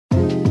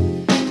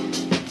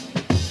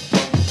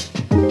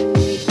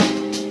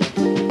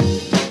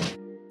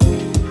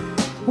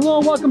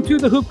welcome to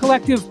the Hoop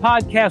Collective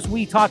podcast.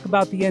 We talk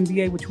about the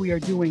NBA, which we are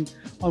doing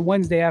on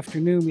Wednesday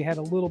afternoon. We had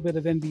a little bit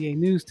of NBA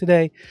news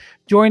today.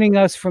 Joining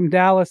us from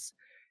Dallas,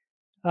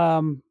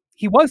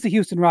 he was the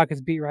Houston Rockets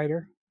beat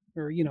writer,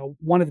 or,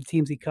 one of the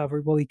teams he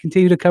covered. Well, he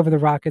continued to cover the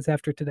Rockets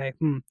after today.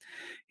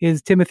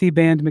 Is Timothy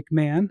Band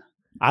MacMahon.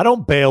 I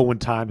don't bail when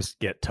times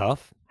get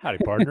tough. Howdy,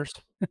 partners.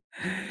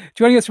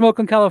 Joining us from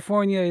Oakland,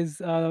 California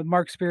is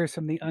Marc Spears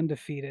from the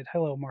Undefeated.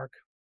 Hello, Marc.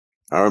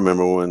 I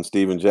remember when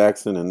Steven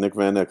Jackson and Nick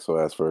Van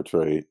Exel asked for a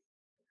trade.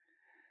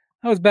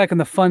 I was back in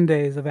the fun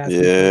days of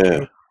asking for a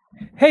trade.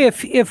 Hey,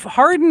 if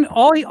Harden,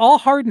 all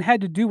Harden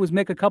had to do was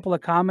make a couple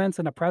of comments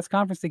in a press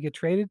conference to get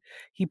traded,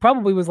 he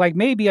probably was like,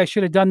 maybe I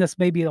should have done this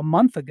maybe a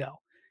month ago.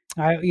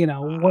 When I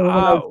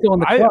was still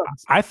in the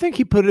clubs. I think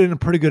he put in a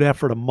pretty good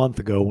effort a month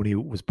ago when he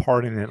was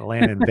partying in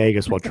Atlanta and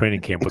Vegas while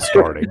training camp was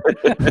starting.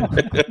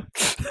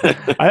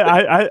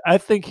 I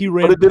think he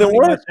ran. But it didn't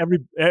work.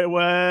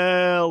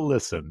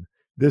 Listen.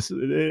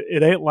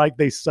 It ain't like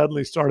they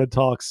suddenly started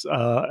talks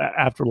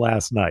after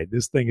last night.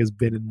 This thing has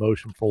been in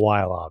motion for a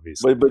while,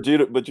 obviously. But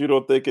you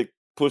don't think it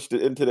pushed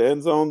it into the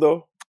end zone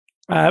though?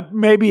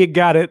 Maybe it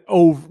got it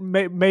over.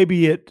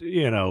 Maybe it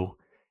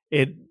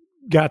it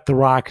got the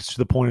Rockets to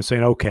the point of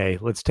saying, okay,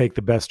 let's take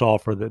the best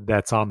offer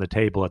that's on the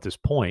table at this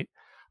point.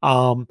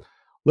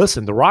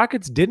 Listen, the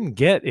Rockets didn't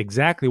get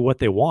exactly what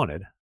they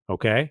wanted.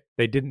 Okay,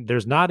 they didn't.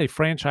 There's not a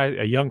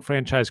young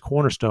franchise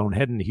cornerstone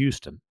heading to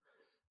Houston.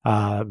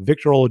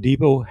 Victor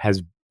Oladipo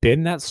has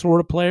been that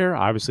sort of player.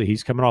 Obviously,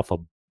 he's coming off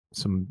of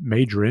some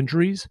major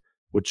injuries,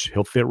 which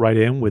he'll fit right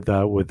in with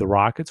the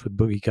Rockets, with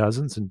Boogie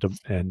Cousins and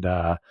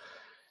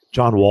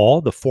John Wall,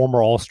 the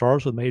former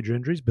All-Stars with major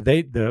injuries. But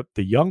the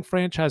young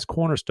franchise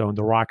cornerstone,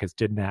 the Rockets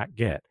did not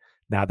get.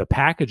 Now, the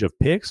package of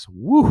picks,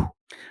 woo.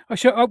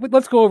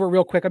 Let's go over it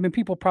real quick. I mean,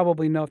 people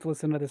probably know if they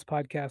listen to this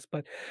podcast,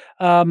 but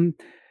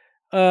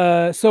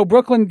so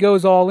Brooklyn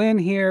goes all in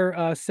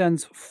here,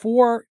 sends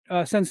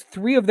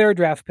three of their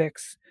draft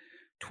picks,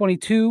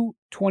 22,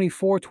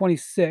 24,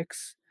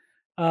 26,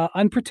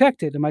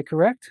 unprotected. Am I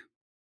correct?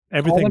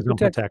 Everything's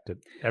unprotected.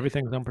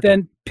 Everything's unprotected.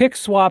 Then pick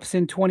swaps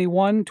in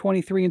 21,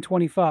 23, and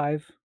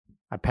 25.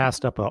 I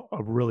passed up a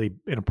really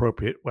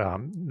inappropriate. Well,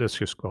 let's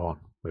just go on.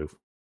 Move.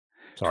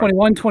 Sorry.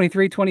 21,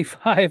 23,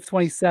 25,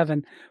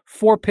 27.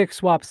 4 pick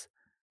swaps,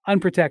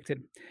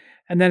 unprotected.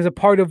 And then as a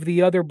part of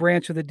the other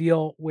branch of the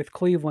deal with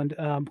Cleveland,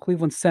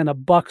 Cleveland sent a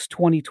Bucks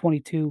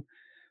 2022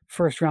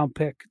 first-round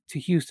pick to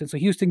Houston. So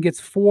Houston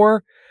gets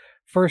 4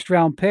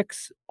 first-round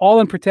picks, all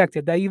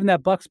unprotected. Even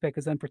that Bucks pick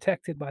is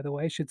unprotected, by the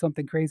way, should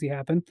something crazy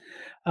happen.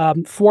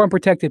 4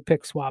 unprotected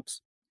pick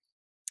swaps.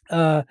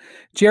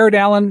 Jared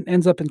Allen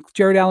and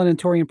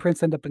Taurean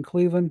Prince end up in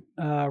Cleveland.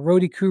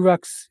 Rodi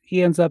Kurux,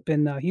 he ends up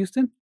in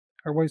Houston,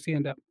 or where does he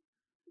end up?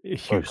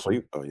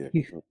 Houston. Oh yeah.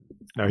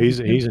 No, he's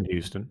in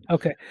Houston.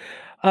 Okay.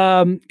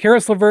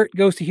 Karis LeVert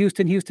goes to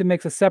Houston. Houston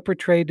makes a separate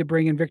trade to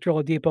bring in Victor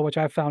Oladipo, which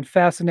I found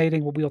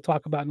fascinating. We'll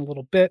talk about in a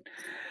little bit.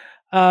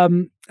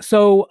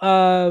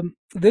 So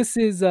this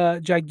is a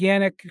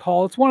gigantic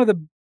haul. It's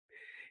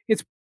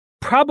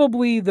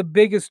probably the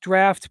biggest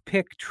draft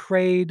pick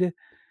trade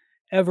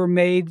ever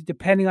made,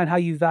 depending on how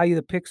you value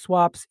the pick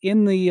swaps.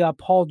 In the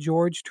Paul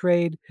George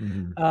trade,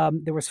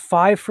 there was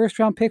 5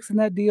 first-round picks in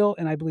that deal,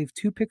 and I believe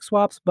 2 pick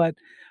swaps. But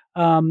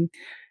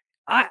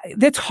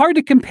that's hard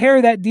to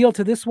compare that deal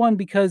to this one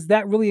because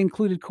that really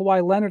included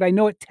Kawhi Leonard. I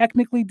know it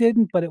technically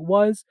didn't, but it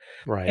was.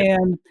 Right.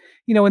 And,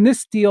 in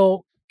this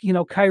deal,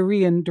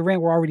 Kyrie and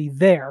Durant were already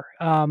there.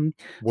 So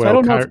I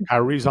don't know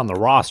Kyrie's on the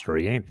roster.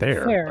 He ain't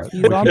there.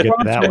 He's on the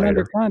roster and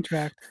under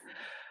contract.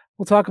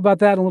 We'll talk about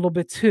that in a little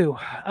bit too.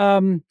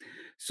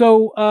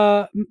 So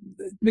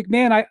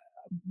MacMahon,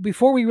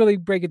 before we really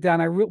break it down,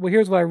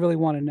 here's what I really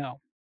want to know.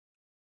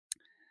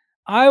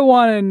 I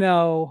want to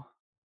know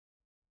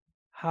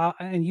how,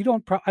 and you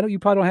probably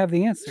don't have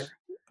the answer.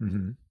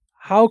 Mm-hmm.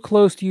 How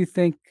close do you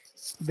think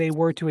they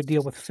were to a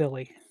deal with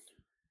Philly?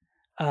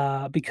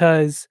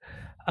 Because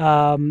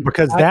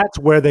that's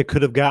where they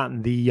could have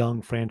gotten the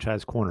young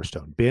franchise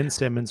cornerstone. Ben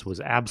Simmons was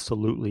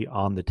absolutely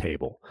on the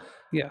table.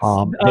 Yes.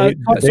 So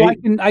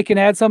I can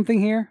add something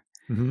here.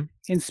 Mm-hmm.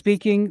 In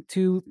speaking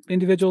to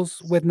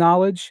individuals with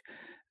knowledge,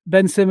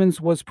 Ben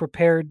Simmons was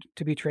prepared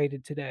to be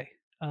traded today.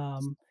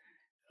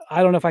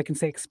 I don't know if I can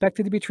say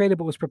expected to be traded,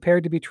 but was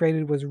prepared to be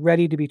traded, was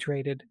ready to be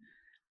traded.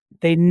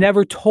 They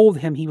never told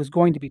him he was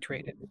going to be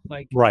traded.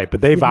 Right,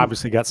 but they've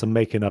obviously got some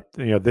making up.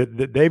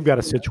 They've got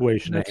a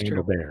situation to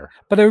handle there.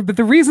 But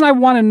the reason I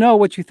want to know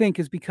what you think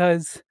is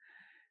because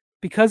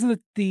of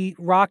the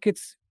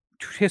Rockets'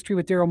 history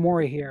with Daryl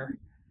Morey here.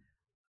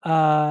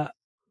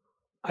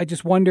 I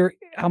just wonder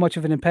how much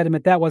of an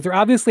impediment that was. There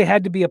obviously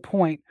had to be a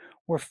point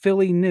where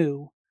Philly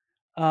knew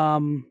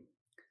that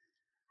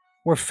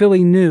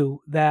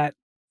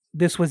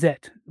this was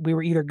it. We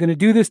were either going to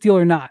do this deal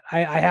or not.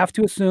 I have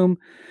to assume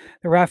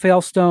that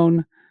Raphael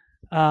Stone,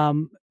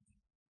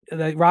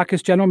 the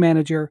Rockets general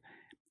manager,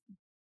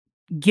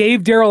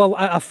 gave Daryl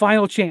a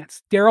final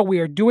chance. Daryl, we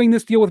are doing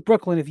this deal with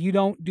Brooklyn if you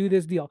don't do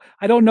this deal.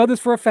 I don't know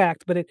this for a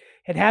fact, but it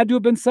had to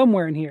have been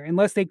somewhere in here,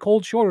 unless they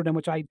cold shouldered him,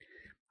 which I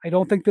I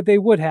don't think that they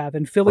would have.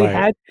 And Philly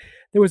Right.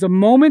 there was a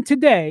moment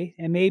today,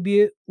 and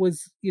maybe it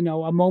was,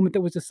 a moment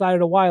that was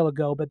decided a while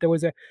ago, but there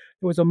was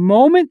a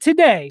moment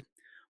today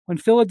when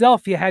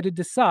Philadelphia had to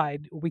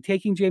decide, are we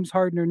taking James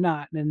Harden or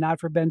not, and not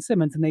for Ben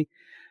Simmons. And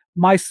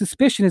my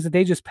suspicion is that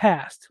they just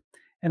passed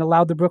and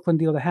allowed the Brooklyn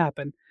deal to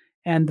happen.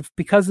 And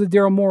because of the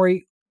Daryl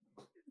Morey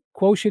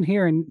quotient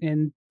here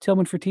and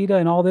Tillman Fertitta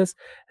and all this,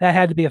 that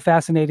had to be a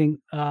fascinating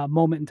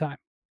moment in time.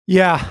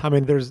 Yeah, I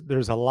mean,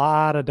 there's a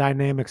lot of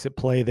dynamics at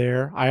play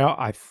there.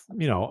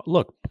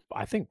 Look,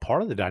 I think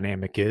part of the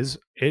dynamic is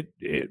it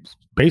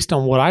based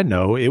on what I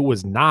know, it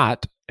was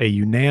not a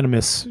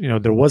unanimous.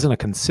 There wasn't a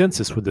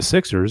consensus with the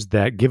Sixers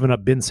that giving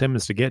up Ben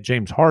Simmons to get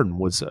James Harden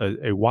was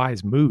a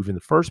wise move in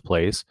the first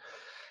place.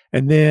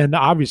 And then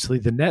obviously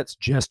the Nets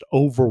just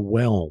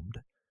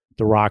overwhelmed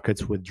the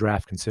Rockets with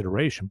draft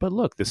consideration. But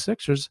look, the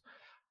Sixers,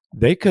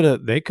 they could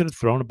have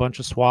thrown a bunch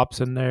of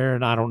swaps in there,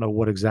 and I don't know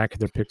what exactly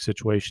their pick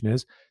situation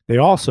is. They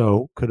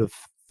also could have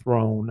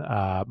thrown.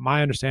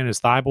 My understanding is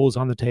Thibault is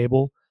on the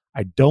table.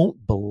 I'm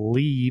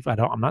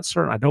not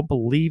certain. I don't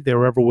believe they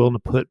were ever willing to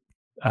put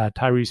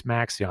Tyrese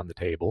Maxey on the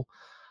table.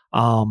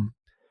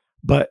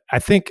 But I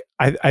think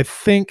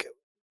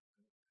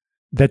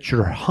that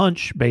your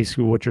hunch,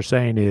 basically, what you're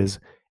saying is,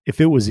 if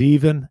it was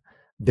even,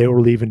 they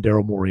were leaving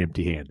Daryl Morey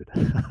empty-handed.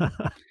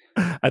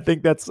 I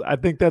think that's.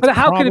 But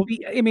how could it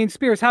be? I mean,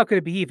 Spears, how could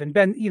it be even?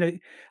 Ben,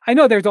 I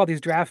know there's all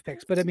these draft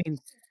picks, but I mean,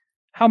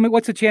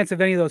 what's the chance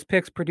of any of those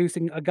picks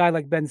producing a guy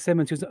like Ben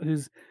Simmons,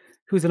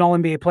 who's an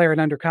All-NBA player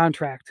and under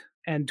contract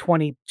and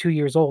 22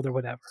 years old or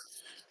whatever?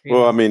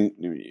 Well, I mean,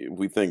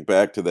 we think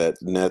back to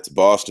that Nets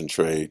Boston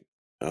trade.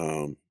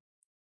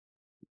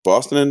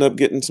 Boston ended up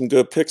getting some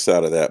good picks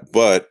out of that,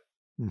 but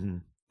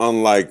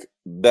unlike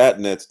that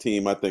Nets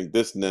team, I think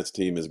this Nets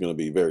team is going to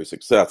be very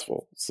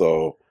successful.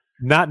 So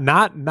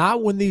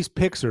not when these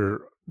picks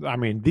are. I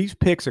mean, these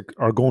picks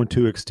are going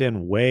to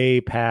extend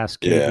way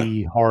past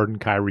KD, Harden,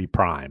 Kyrie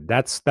prime.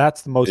 That's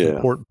the most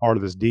important part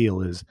of this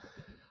deal. Is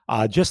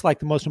just like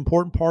the most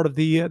important part of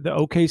the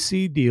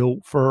OKC deal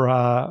for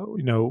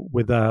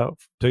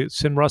to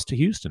send Russ to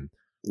Houston.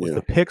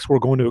 The picks were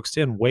going to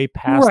extend way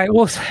past. Right.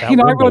 Well, I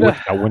wrote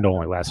that window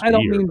only last year. I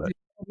don't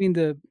mean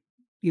to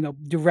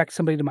direct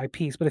somebody to my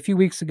piece, but a few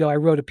weeks ago I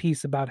wrote a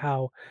piece about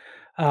how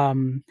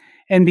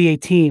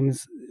NBA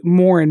teams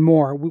more and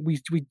more. We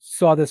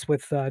saw this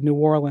with New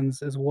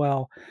Orleans as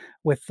well,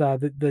 with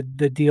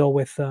the deal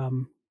with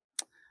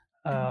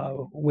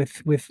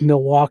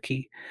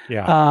Milwaukee.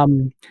 Yeah.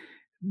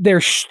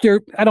 They're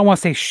I don't want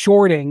to say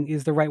shorting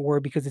is the right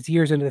word because it's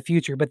years into the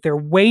future, but they're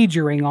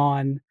wagering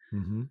on.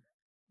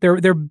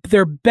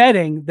 They're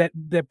betting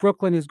that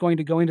Brooklyn is going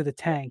to go into the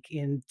tank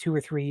in 2 or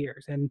 3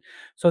 years. And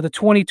so the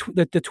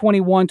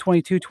 21,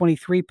 22,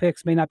 23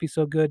 picks may not be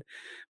so good,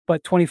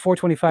 but 24,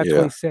 25,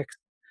 26.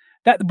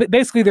 But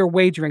basically they're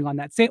wagering on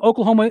that.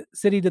 Oklahoma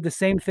City did the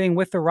same thing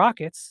with the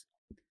Rockets.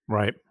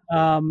 Right.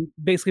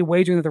 Basically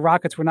wagering that the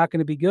Rockets were not going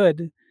to be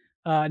good.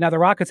 Now the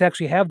Rockets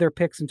actually have their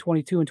picks in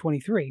 22 and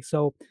 23,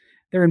 so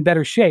they're in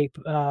better shape.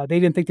 They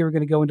didn't think they were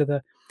going to go into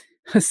the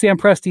Sam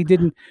Presti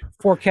didn't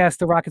forecast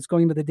the Rockets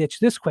going into the ditch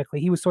this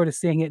quickly. He was sort of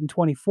seeing it in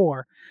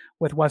 24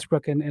 with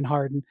Westbrook and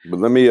Harden. But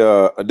let me,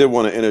 I did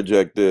want to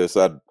interject this.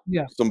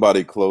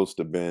 Somebody close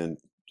to Ben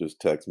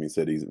just texted me,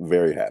 said he's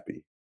very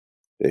happy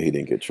that he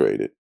didn't get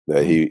traded,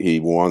 that he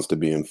wants to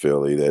be in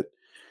Philly, that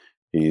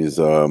he's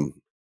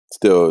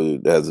still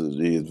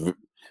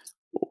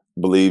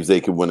believes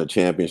they could win a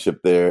championship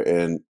there.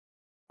 And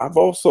I've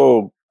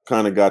also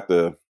kind of got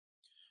the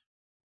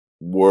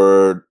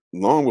word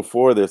long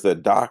before this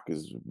that Doc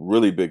is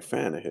really big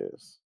fan of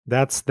his.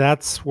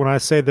 That's when I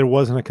say there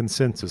wasn't a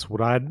consensus.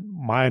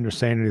 My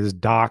understanding is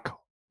Doc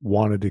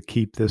wanted to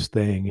keep this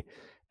thing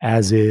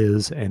as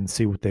is and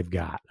see what they've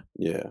got.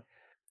 Yeah.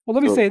 Well,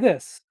 let me say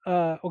this.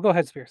 Go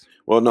ahead, Spears.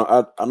 Well, no,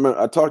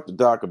 I talked to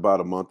Doc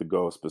about a month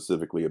ago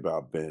specifically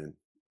about Ben,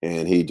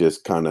 and he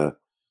just kind of,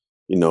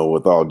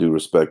 with all due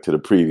respect to the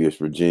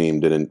previous regime,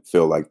 didn't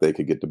feel like they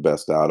could get the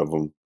best out of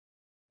him.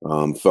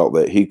 Felt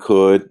that he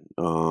could,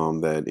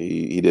 that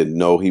he didn't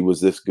know he was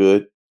this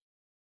good,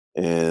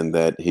 and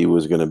that he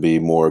was going to be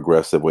more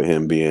aggressive with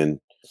him being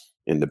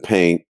in the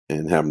paint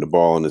and having the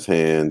ball in his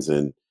hands.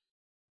 And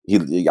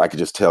I could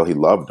just tell he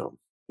loved him.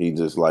 He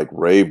just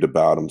raved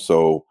about him.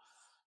 So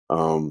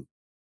I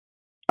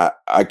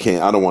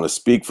don't want to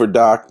speak for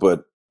Doc,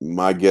 but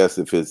my guess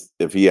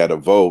if he had a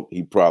vote,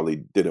 he probably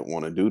didn't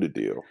want to do the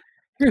deal.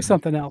 Here's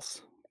something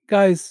else,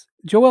 guys.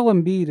 Joel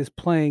Embiid is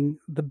playing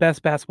the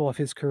best basketball of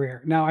his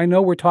career. Now, I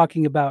know we're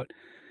talking about,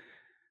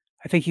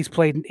 I think he's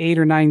played 8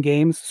 or 9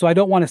 games, so I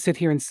don't want to sit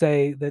here and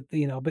say that,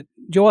 but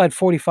Joel had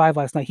 45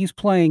 last night. He's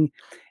playing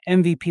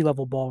MVP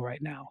level ball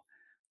right now.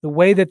 The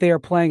way that they are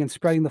playing and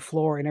spreading the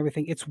floor and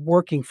everything, it's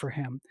working for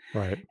him.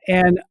 Right.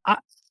 And,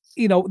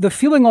 the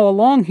feeling all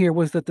along here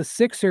was that the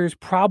Sixers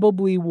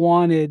probably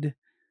wanted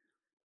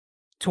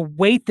to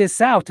wait this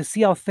out to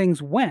see how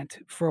things went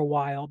for a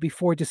while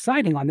before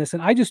deciding on this.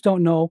 And I just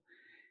don't know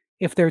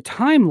if their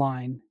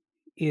timeline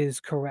is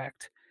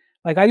correct.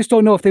 I just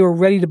don't know if they were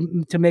ready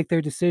to make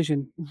their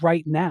decision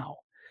right now.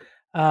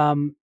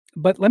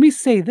 But let me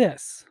say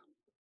this.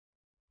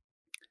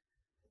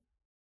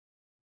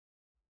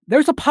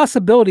 There's a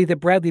possibility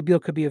that Bradley Beal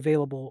could be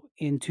available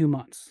in 2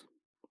 months.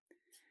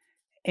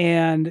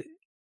 And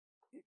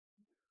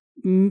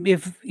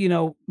if,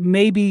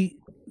 maybe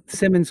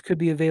Simmons could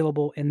be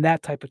available in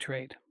that type of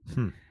trade.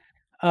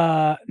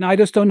 Now, I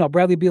just don't know.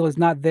 Bradley Beal is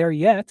not there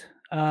yet.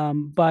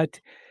 But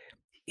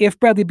if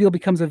Bradley Beal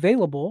becomes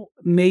available,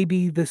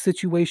 maybe the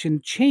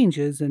situation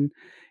changes and,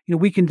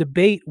 we can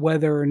debate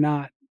whether or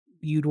not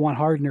you'd want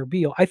Harden or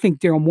Beal. I think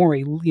Daryl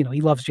Morey,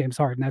 he loves James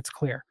Harden. That's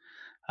clear.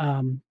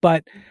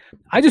 But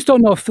I just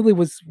don't know if Philly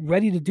was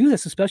ready to do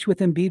this, especially with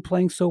Embiid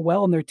playing so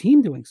well and their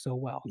team doing so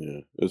well.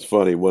 Yeah, it's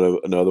funny.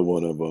 Another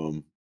one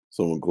of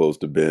someone close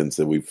to Ben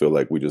said we feel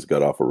like we just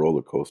got off a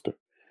roller coaster.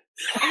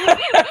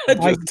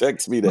 Just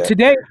text me that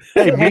today.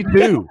 Hey, me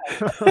too.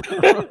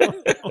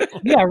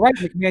 Yeah, right,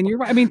 MacMahon. You're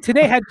right. I mean,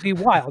 today had to be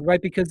wild,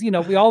 right? Because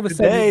we all of a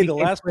sudden the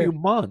last few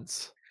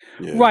months,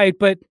 right?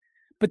 But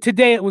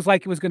today it was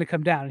like it was going to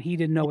come down, and he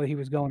didn't know whether he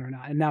was going or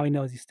not, and now he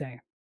knows he's staying.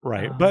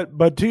 Right,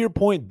 but to your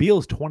point,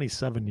 Beal's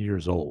 27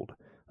 years old.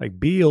 Like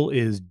Beal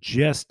is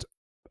just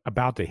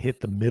about to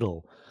hit the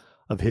middle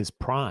of his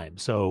prime.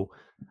 So,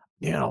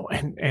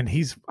 and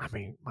he's. I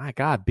mean, my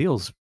God,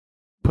 Beal's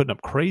putting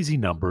up crazy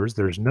numbers.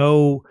 There's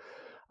no,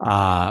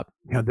 I'm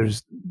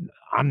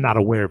not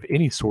aware of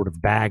any sort of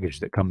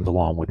baggage that comes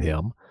along with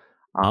him.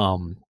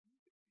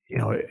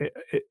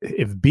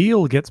 If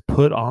Beal gets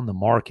put on the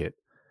market,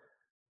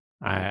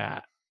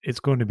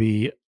 it's going to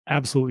be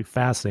absolutely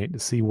fascinating to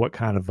see what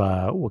kind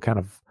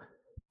of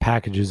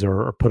packages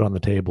are put on the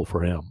table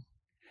for him.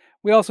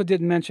 We also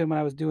didn't mention when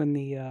I was doing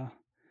the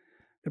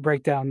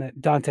breakdown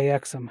that Dante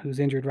Exum, who's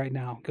injured right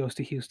now, goes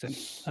to Houston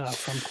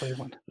from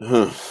Cleveland.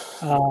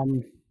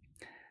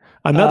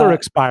 Another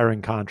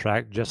expiring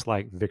contract, just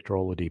like Victor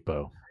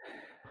Oladipo.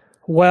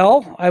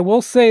 Well, I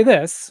will say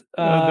this: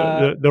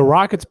 the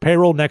Rockets'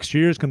 payroll next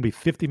year is going to be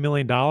 $50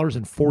 million,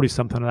 and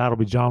 40-something of that will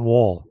be John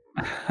Wall.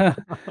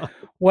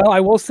 Well,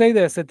 I will say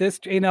this at this,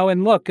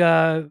 and look,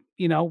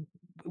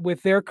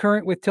 with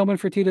Tillman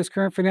Fertitta's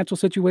current financial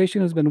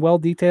situation has been well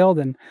detailed,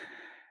 and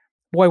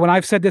boy, when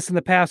I've said this in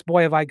the past,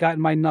 boy, have I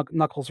gotten my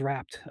knuckles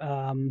wrapped.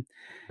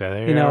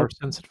 They are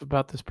sensitive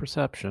about this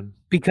perception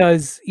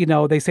because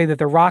they say that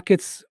the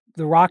Rockets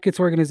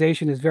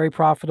organization is very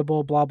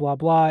profitable. Blah blah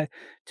blah.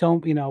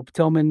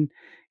 Tillman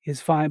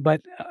is fine,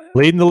 but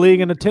leading the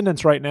league in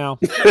attendance right now.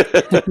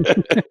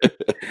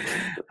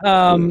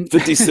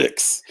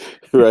 56,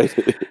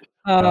 right?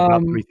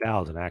 About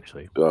 3,000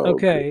 actually.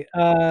 Okay.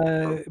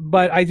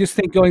 But I just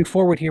think going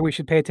forward here, we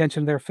should pay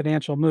attention to their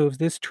financial moves.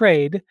 This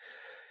trade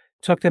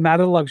took them out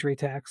of the luxury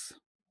tax.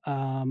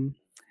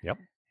 Yep.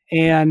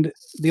 And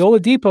the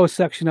Oladipo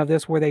section of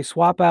this, where they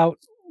swap out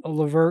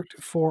LeVert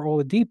for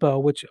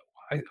Oladipo, which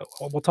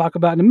we'll talk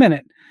about in a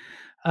minute.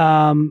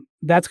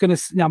 That's going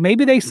to, now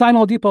maybe they sign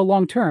Oladipo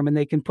long term and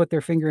they can put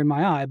their finger in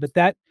my eye, but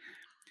that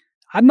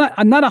I'm not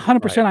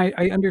 100%. Right.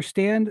 I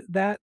understand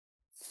that.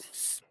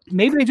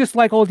 Maybe they just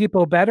like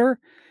Oladipo better,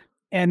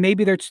 and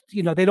maybe they're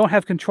they don't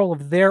have control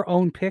of their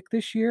own pick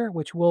this year,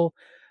 which we'll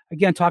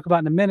again talk about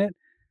in a minute.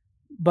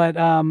 But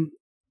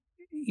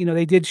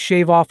they did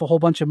shave off a whole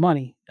bunch of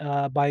money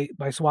by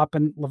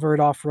swapping LeVert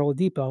off for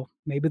Oladipo.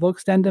 Maybe they'll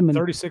extend him and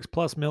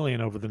 $36+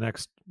 million over the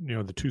next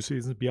the 2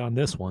 seasons beyond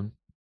this one.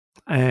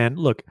 And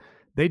look,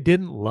 they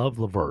didn't love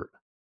LeVert.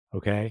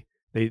 Okay.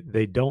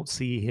 They don't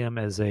see him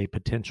as a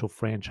potential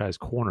franchise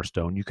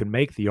cornerstone. You can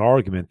make the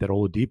argument that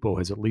Oladipo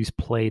has at least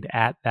played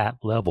at that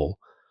level,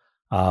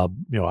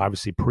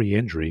 obviously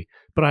pre-injury.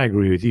 But I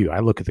agree with you. I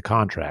look at the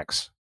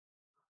contracts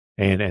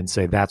and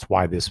say that's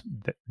why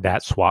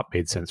that swap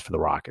made sense for the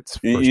Rockets.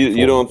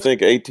 You don't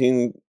think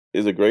 18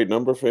 is a great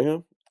number for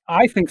him?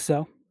 I think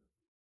so.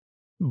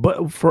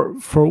 But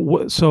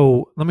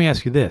so let me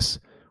ask you this.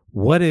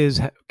 What is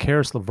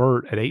Karis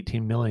LeVert at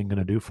 $18 million going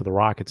to do for the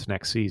Rockets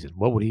next season?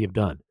 What would he have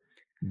done?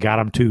 Got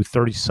him to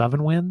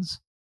 37 wins?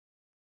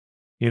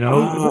 He's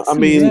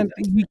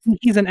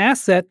an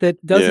asset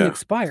that doesn't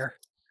expire.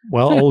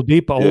 Well,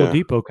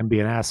 Oladipo can be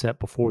an asset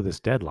before this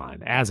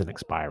deadline as an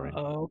expiring.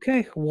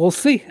 Okay, we'll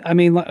see. I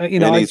mean,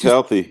 and he's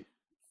healthy.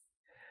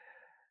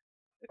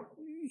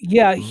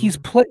 Yeah, he's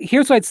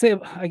here's what I'd say.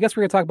 I guess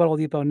we're going to talk about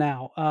Oladipo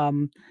now.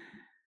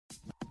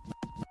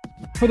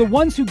 For the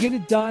ones who get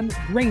it done,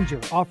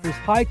 Grainger offers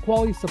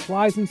high-quality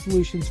supplies and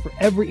solutions for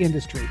every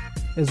industry,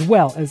 as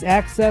well as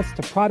access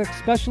to product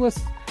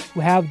specialists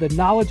who have the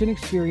knowledge and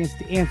experience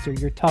to answer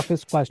your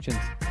toughest questions.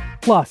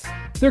 Plus,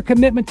 their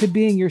commitment to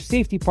being your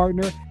safety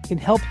partner can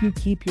help you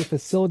keep your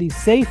facilities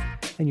safe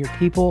and your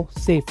people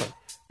safer.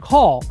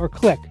 Call or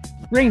click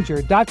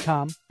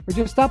Grainger.com or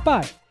just stop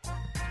by.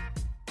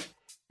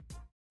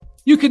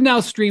 You can now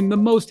stream the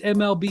most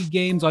MLB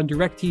games on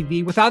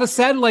DirecTV without a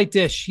satellite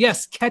dish.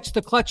 Yes, catch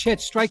the clutch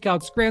hits,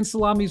 strikeouts, grand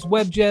salamis,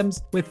 web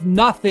gems with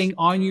nothing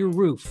on your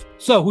roof.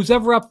 So who's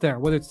ever up there,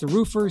 whether it's the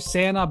roofers,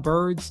 Santa,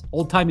 birds,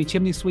 old-timey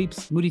chimney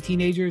sweeps, moody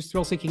teenagers,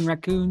 thrill-seeking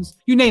raccoons,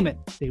 you name it,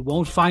 they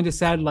won't find a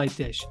satellite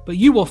dish. But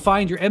you will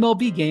find your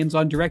MLB games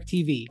on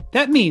DirecTV.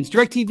 That means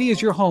DirecTV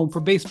is your home for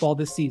baseball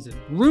this season.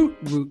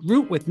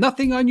 Root with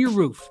nothing on your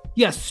roof.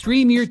 Yes,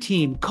 stream your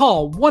team.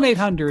 Call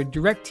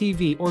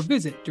 1-800-DirecTV or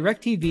visit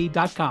DirecTV.com.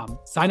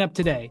 Sign up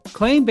today.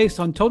 Claim based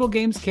on total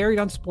games carried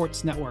on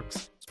sports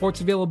networks.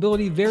 Sports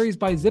availability varies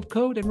by zip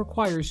code and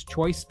requires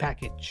choice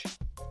package.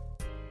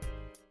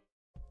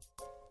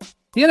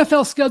 The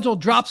NFL schedule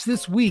drops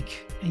this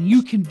week, and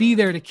you can be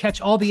there to catch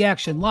all the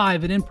action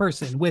live and in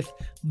person with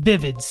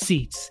Vivid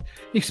Seats.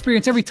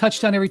 Experience every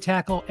touchdown, every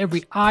tackle,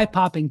 every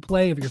eye-popping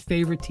play of your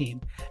favorite team.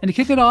 And to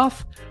kick it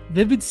off,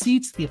 Vivid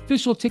Seats, the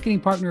official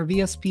ticketing partner of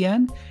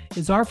ESPN,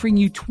 is offering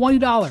you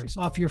 $20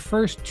 off your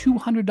first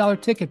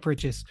 $200 ticket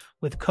purchase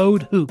with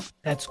code HOOP.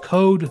 That's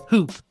code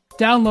HOOP.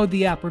 Download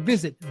the app or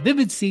visit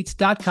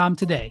vividseats.com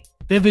today.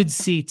 Vivid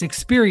Seats.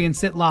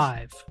 Experience it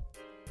live.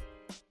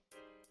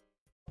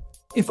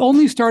 If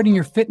only starting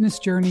your fitness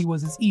journey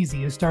was as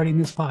easy as starting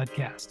this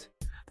podcast.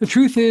 The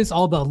truth is,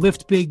 all the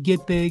lift big,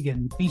 get big,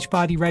 and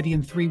Beachbody ready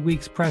in 3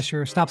 weeks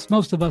pressure stops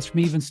most of us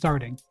from even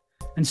starting.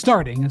 And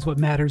starting is what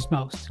matters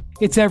most.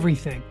 It's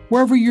everything.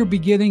 Wherever you're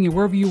beginning and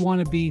wherever you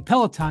want to be,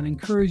 Peloton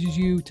encourages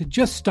you to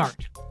just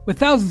start. With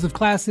thousands of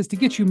classes to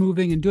get you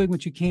moving and doing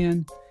what you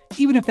can,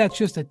 even if that's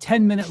just a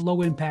 10-minute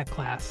low-impact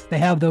class, they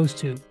have those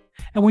too.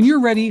 And when you're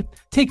ready,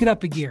 take it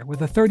up a gear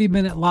with a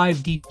 30-minute live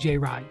DJ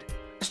ride.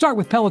 Start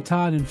with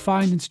Peloton and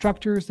find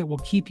instructors that will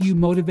keep you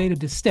motivated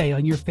to stay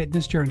on your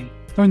fitness journey.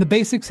 Learn the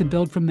basics and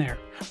build from there.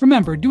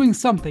 Remember, doing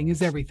something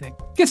is everything.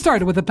 Get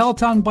started with a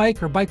Peloton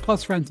bike or Bike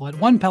Plus rental at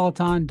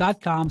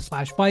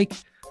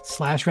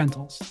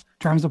onepeloton.com/bike/rentals.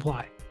 Terms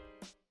apply.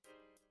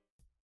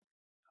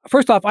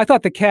 First off, I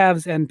thought the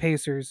Cavs and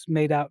Pacers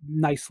made out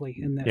nicely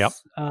in this. Yep.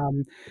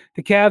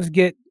 The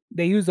Cavs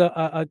they use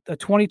a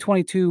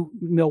 2022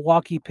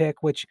 Milwaukee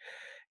pick, which,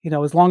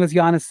 as long as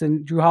Giannis and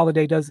if Drew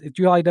Holiday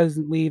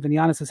doesn't leave and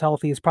Giannis is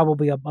healthy, is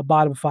probably a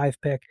bottom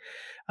 5 pick.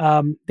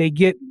 They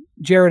get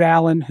Jared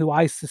Allen, who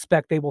I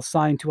suspect they will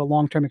sign to a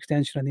long-term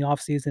extension in the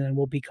offseason and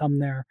will become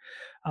their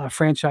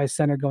franchise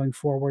center going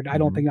forward. I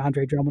don't think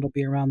Andre Drummond will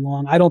be around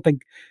long. I don't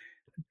think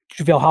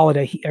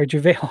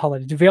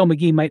JaVale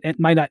McGee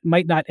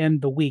might not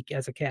end the week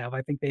as a Cav.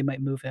 I think they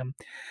might move him.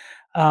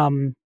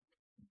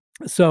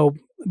 So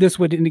this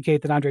would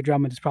indicate that Andre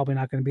Drummond is probably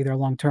not going to be there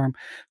long term.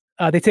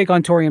 They take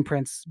on Taurean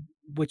Prince,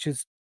 which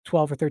is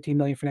 $12 or $13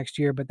 million for next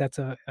year, but that's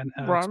he's a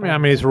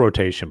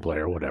rotation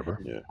player,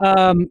 whatever.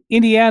 Yeah.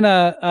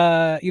 Indiana,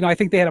 I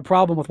think they had a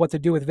problem with what to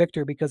do with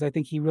Victor because I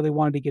think he really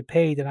wanted to get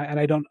paid, and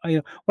I don't.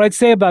 What I'd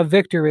say about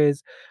Victor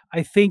is,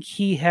 I think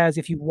he has.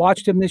 If you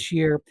watched him this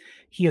year,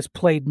 he has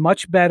played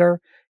much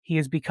better. He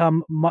has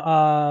become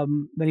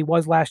than he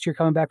was last year,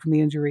 coming back from the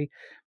injury.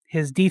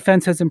 His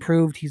defense has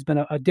improved. He's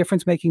been a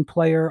difference-making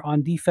player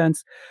on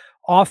defense.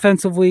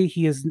 Offensively,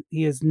 he has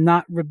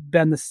not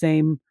been the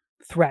same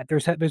threat.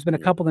 There's been a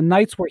couple of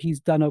nights where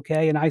he's done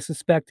okay, and I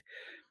suspect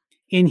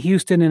in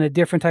Houston in a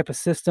different type of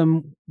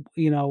system,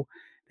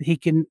 he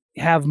can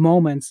have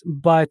moments.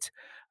 But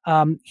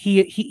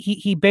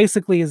he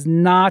basically is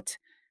not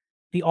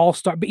the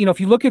all-star. But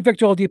if you look at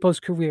Victor Oladipo's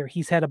career,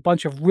 he's had a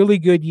bunch of really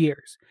good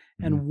years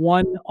and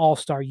one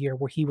all-star year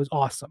where he was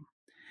awesome,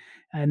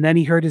 and then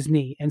he hurt his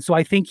knee, and so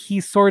I think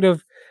he's sort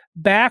of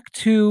back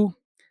to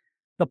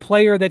the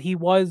player that he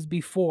was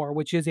before,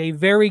 which is a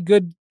very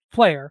good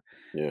player,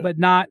 but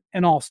not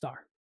an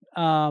all-star.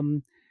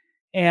 And,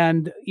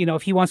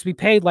 if he wants to be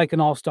paid like an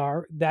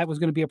all-star, that was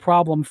going to be a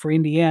problem for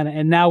Indiana.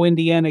 And now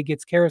Indiana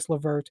gets Karis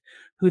LeVert,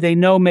 who they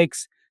know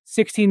makes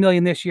 $16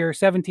 million this year,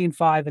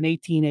 17.5 and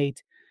 18.8,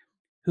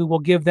 who will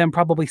give them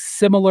probably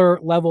similar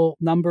level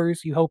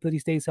numbers. You hope that he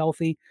stays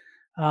healthy.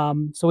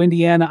 So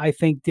Indiana, I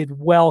think, did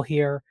well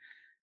here,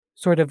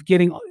 sort of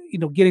getting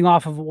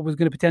off of what was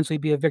going to potentially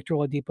be a Victor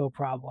Oladipo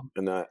problem.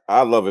 And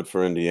I love it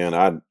for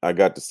Indiana. I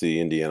got to see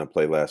Indiana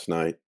play last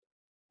night.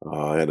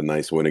 I had a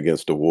nice win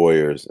against the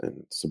Warriors,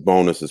 and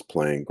Sabonis is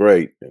playing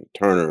great, and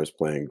Turner is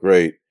playing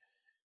great.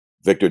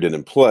 Victor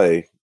didn't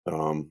play.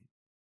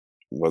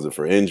 Was it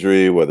for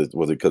injury? Was it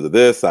because of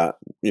this?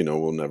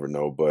 We'll never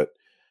know. But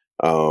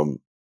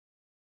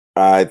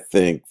I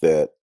think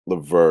that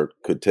LeVert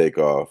could take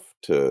off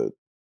to,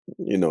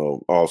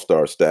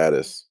 all-star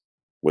status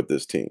with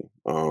this team.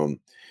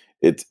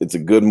 It's a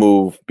good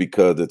move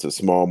because it's a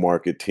small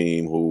market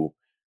team who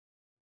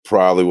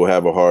probably will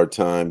have a hard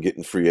time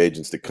getting free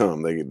agents to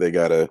come. They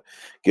got to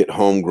get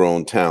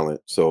homegrown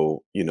talent.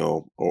 So,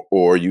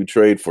 or you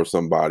trade for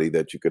somebody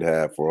that you could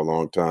have for a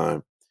long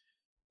time.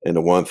 And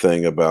the one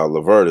thing about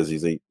LeVert is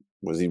he's a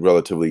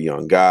relatively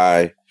young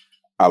guy.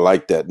 I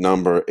like that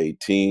number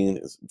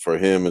 18 for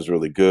him is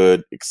really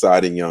good,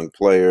 exciting young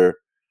player.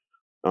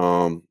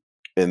 And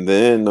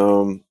then,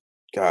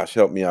 gosh,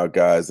 help me out,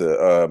 guys.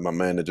 My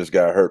man that just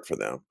got hurt for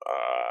them.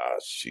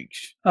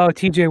 sheesh. Oh,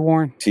 TJ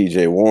Warren.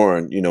 TJ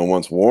Warren,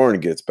 once Warren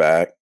gets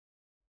back,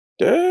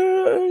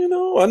 I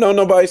know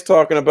nobody's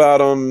talking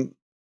about him.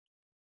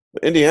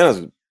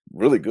 Indiana's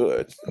really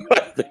good.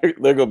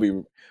 they're going to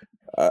be.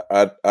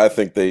 I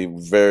think they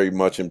very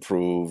much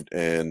improved,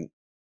 and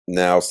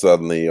now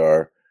suddenly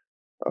are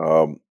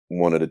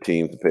one of the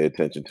teams to pay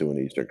attention to in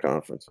the Eastern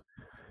Conference.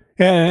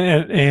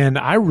 And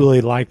I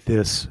really like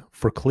this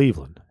for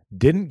Cleveland.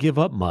 Didn't give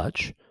up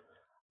much,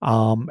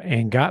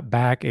 and got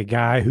back a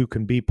guy who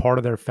can be part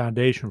of their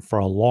foundation for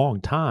a long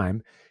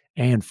time,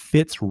 and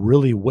fits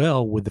really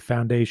well with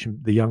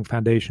the young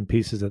foundation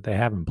pieces that they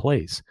have in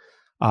place.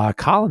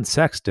 Colin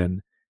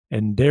Sexton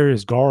and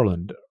Darius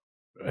Garland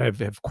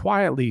have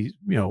quietly,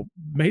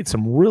 made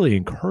some really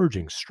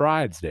encouraging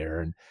strides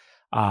there. And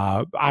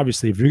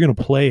obviously, if you're going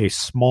to play a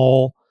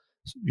small,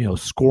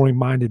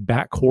 scoring-minded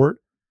backcourt,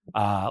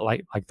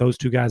 like those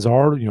two guys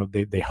are,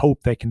 they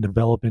hope they can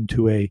develop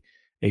into a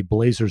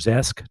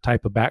Blazers-esque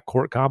type of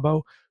backcourt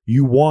combo.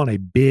 You want a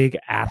big,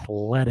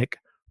 athletic,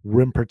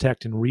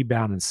 rim-protecting,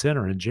 rebounding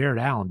center, and Jared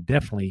Allen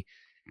definitely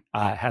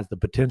has the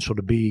potential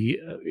to be,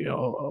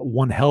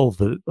 one hell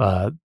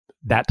of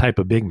that type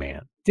of big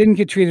man. Didn't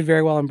get treated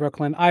very well in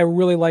Brooklyn. I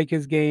really like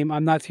his game.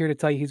 I'm not here to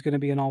tell you he's going to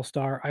be an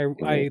all-star.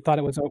 I thought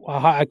it was a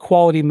high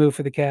quality move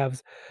for the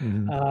Cavs.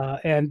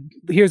 Mm-hmm. And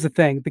here's the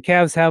thing. The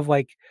Cavs have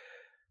like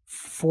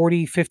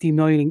 40, 50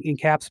 million in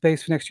cap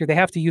space for next year. They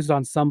have to use it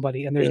on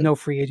somebody, and there's no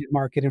free agent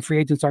market, and free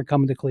agents aren't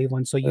coming to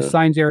Cleveland. So you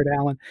sign Jared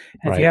Allen,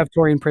 and if you have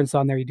Taurean Prince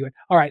on there, you do it.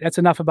 All right, that's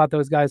enough about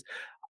those guys.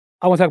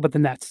 I want to talk about the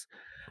Nets.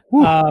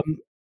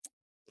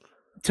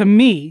 To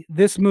me,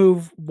 this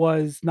move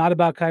was not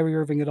about Kyrie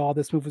Irving at all.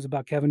 This move was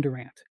about Kevin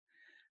Durant.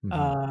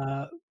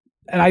 Mm-hmm.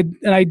 And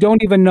I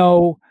don't even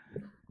know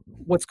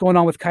what's going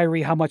on with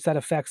Kyrie, how much that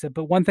affects it.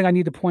 But one thing I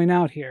need to point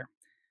out here,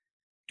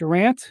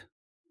 Durant,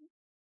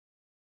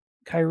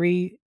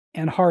 Kyrie,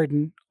 and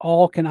Harden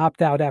all can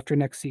opt out after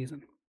next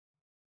season.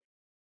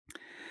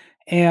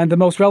 And the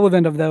most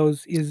relevant of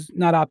those is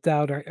not opt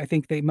out, or I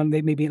think they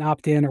may be an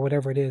opt in or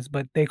whatever it is,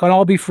 but they can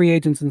all be free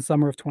agents in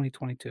summer of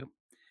 2022.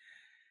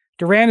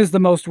 Durant is the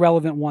most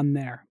relevant one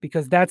there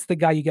because that's the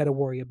guy you got to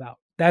worry about.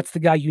 That's the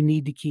guy you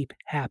need to keep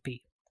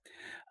happy.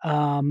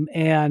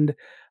 And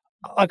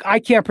I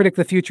can't predict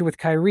the future with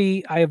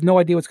Kyrie. I have no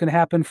idea what's going to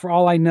happen. For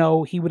all I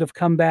know, he would have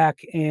come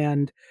back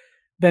and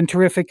been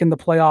terrific in the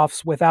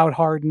playoffs without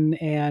Harden,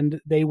 and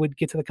they would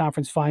get to the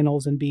conference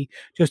finals and be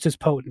just as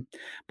potent.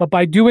 But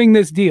by doing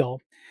this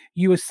deal,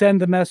 you send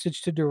the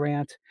message to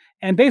Durant,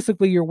 and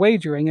basically you're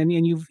wagering, and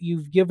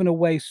you've given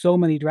away so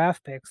many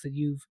draft picks that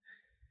you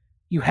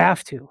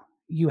have to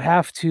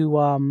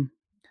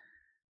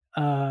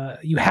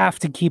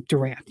keep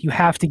Durant. You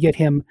have to get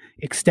him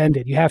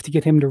extended. You have to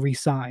get him to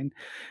re-sign.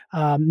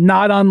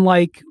 Not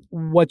unlike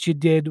what you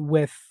did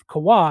with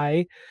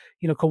Kawhi.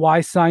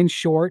 Kawhi signed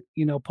short.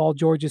 Paul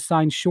George is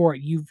signed short.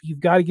 You've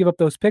got to give up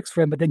those picks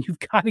for him, but then you've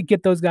got to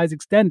get those guys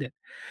extended.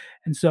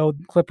 And so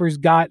Clippers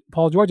got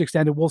Paul George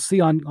extended. We'll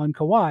see on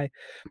Kawhi.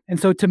 And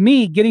so to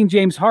me, getting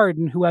James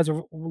Harden, who has a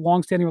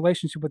long-standing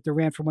relationship with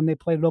Durant from when they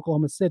played at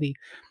Oklahoma City,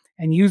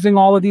 and using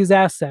all of these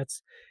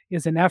assets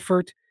is an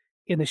effort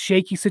in a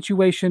shaky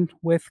situation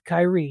with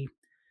Kyrie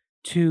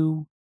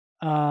to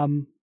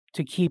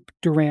keep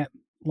Durant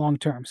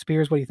long-term.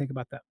 Spears, what do you think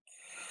about that?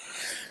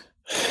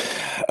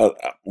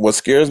 What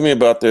scares me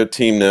about their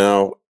team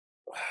now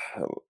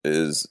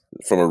is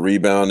from a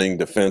rebounding,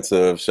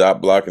 defensive,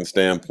 shot blocking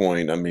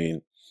standpoint. I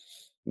mean,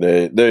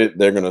 they're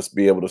going to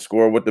be able to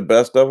score with the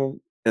best of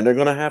them, and they're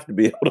going to have to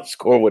be able to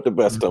score with the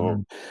best of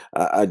them.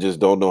 I just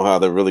don't know how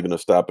they're really going to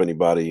stop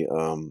anybody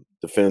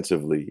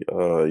defensively.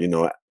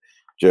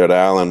 Jared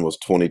Allen was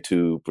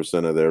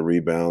 22% of their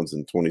rebounds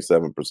and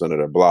 27% of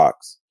their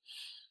blocks.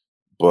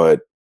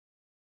 But,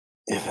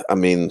 I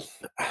mean,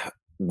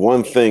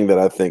 one thing that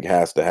I think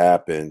has to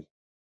happen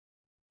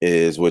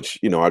is, which,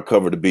 I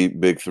covered the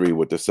big three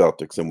with the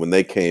Celtics. And when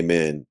they came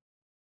in,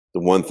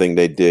 the one thing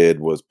they did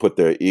was put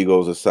their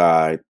egos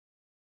aside,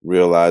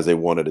 realize they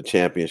wanted a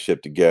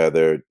championship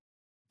together,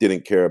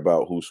 didn't care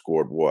about who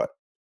scored what,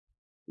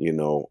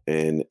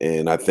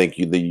 and I think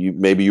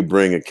maybe you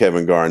bring a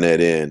Kevin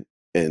Garnett in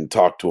and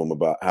talk to him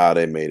about how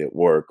they made it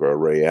work, or a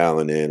Ray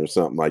Allen in, or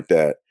something like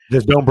that.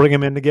 Just don't bring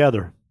them in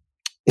together.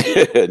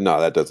 No,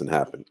 that doesn't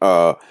happen.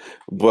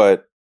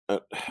 But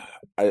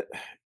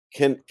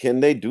can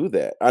they do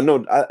that? I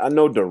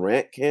know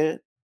Durant can,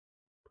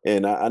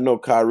 and I know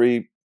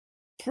Kyrie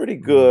pretty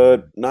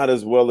good, not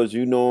as well as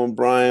you know him,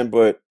 Brian,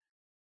 but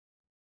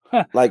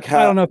like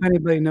how I don't know if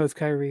anybody knows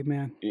Kyrie,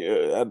 man.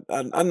 Yeah,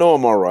 I know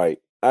him all right.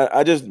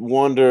 I just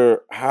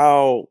wonder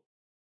how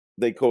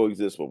they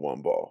coexist with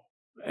one ball.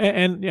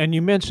 And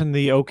you mentioned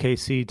the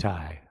OKC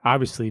tie.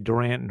 Obviously,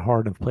 Durant and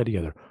Harden have played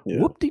together. Yeah.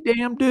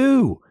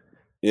 Whoop-de-damn-do.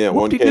 Yeah,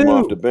 one came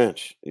off the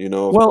bench,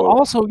 Well,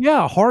 also,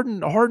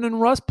 Harden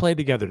and Russ played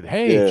together.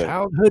 Hey,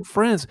 childhood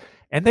friends.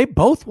 And they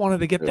both wanted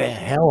to get the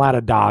hell out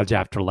of Dodge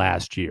after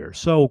last year.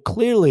 So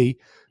clearly,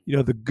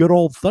 the good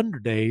old Thunder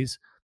days,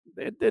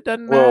 it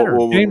doesn't matter.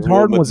 James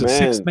Harden was a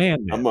sixth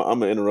man. I'm going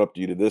to interrupt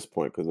you to this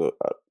point because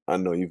I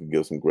know you can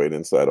give some great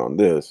insight on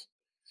this.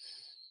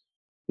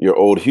 Your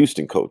old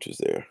Houston coach is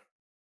there.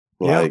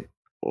 Yeah.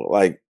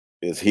 Like,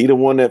 is he the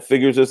one that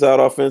figures this out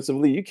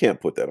offensively? You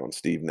can't put that on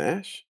Steve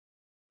Nash.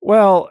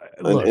 Well,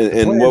 And look,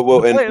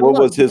 and what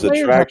was the his players have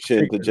to attraction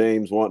to figure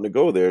James wanting to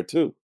go there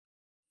too?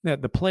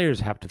 the players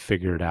have to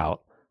figure it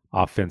out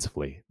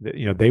offensively.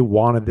 They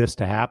wanted this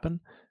to happen.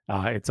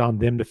 It's on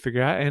them to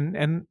figure out.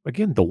 And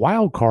again, the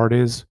wild card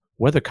is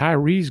whether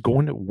Kyrie's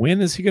going to.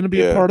 When is he going to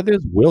be a part of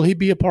this? Will he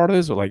be a part of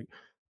this? Or like,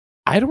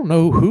 I don't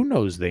know who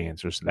knows the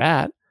answers to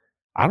that.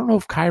 I don't know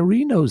if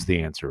Kyrie knows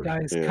the answers.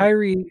 Guys,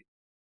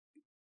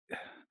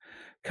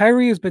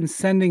 Kyrie has been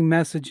sending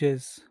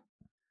messages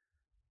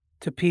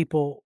to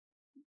people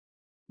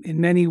in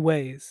many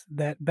ways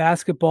that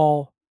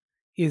basketball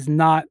is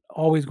not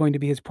always going to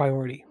be his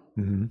priority.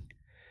 Mm-hmm.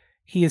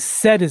 He has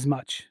said as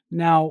much.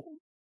 Now,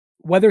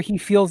 whether he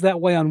feels that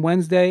way on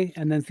Wednesday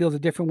and then feels a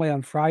different way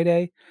on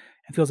Friday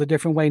and feels a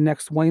different way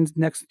next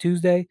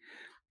Tuesday,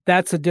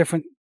 that's a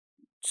different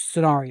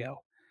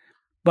scenario.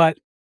 But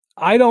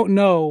I don't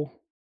know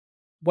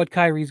what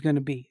Kyrie's going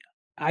to be.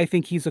 I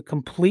think he's a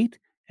complete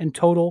and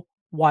total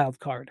wild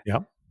card.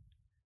 Yep.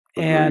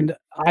 And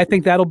I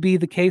think that'll be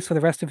the case for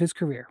the rest of his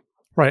career.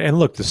 Right. And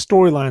look, the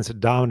storylines that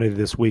dominated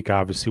this week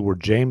obviously were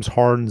James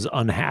Harden's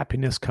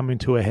unhappiness coming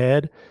to a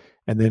head,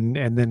 and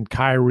then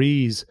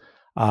Kyrie's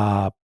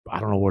I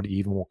don't know what you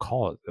even will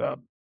call it,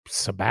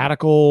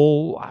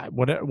 sabbatical,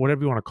 whatever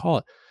you want to call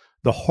it.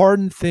 The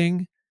Harden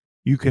thing,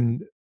 you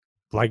can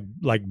like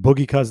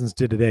Boogie Cousins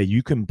did today.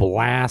 You can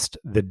blast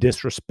the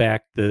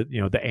disrespect,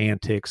 the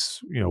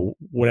antics,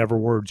 whatever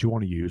words you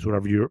want to use,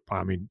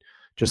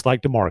 just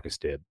like DeMarcus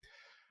did.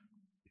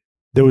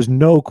 There was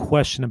no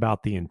question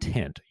about the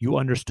intent. You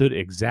understood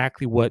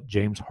exactly what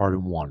James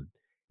Harden wanted.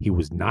 He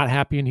was not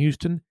happy in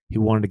Houston. He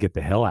wanted to get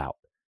the hell out.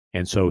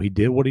 And so he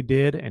did what he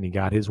did, and he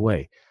got his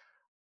way.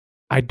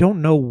 I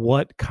don't know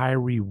what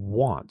Kyrie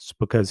wants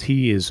because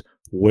he is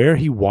where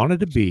he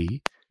wanted to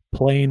be,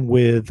 playing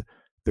with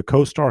the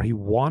co-star he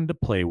wanted to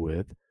play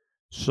with.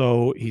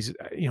 So he's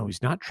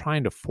not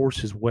trying to force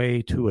his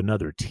way to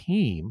another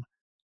team.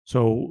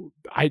 So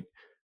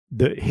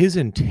his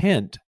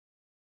intent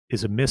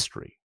is a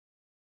mystery.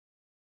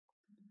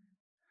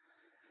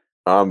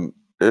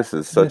 This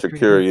is such a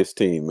curious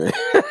team, man.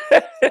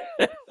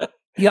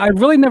 Yeah,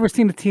 I've really never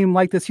seen a team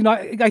like this.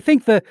 I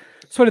think the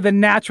sort of the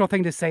natural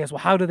thing to say is, well,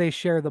 how do they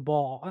share the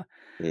ball?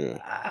 Yeah.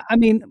 I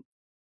mean,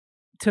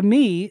 to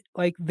me,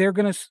 like they're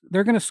gonna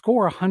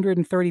score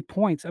 130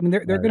 points. I mean,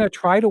 they're gonna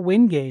try to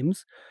win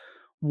games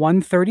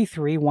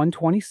 133,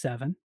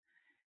 127,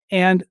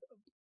 and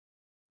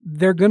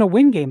they're gonna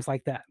win games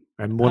like that.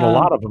 And win a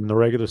lot of them in the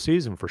regular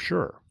season for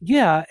sure.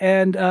 Yeah,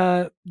 and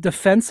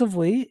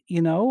defensively,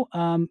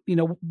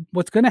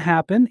 what's going to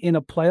happen in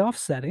a playoff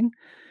setting,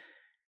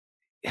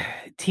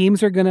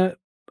 teams are going to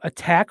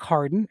attack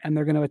Harden and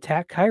they're going to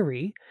attack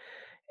Kyrie.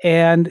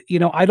 And,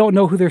 I don't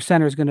know who their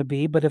center is going to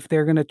be, but if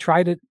they're going to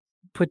try to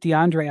put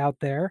DeAndre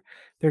out there,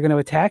 they're going to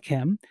attack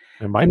him.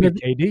 It might be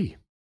KD.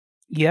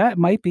 Yeah, it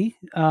might be.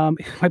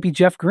 It might be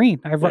Jeff Green.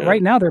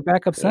 Right now, their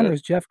backup center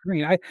is Jeff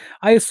Green.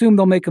 I assume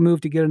they'll make a move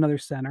to get another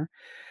center.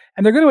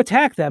 And they're going to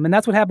attack them, and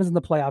that's what happens in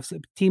the playoffs.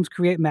 Teams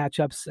create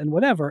matchups and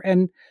whatever.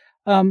 And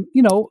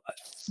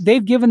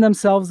they've given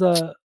themselves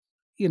a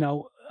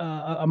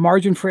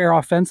margin for error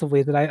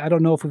offensively that I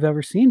don't know if we've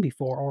ever seen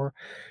before, or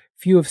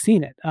few have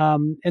seen it.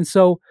 And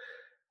so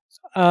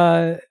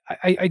I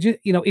just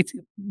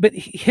but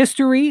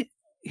history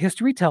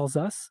tells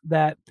us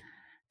that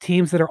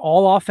teams that are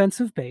all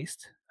offensive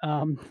based,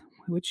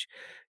 which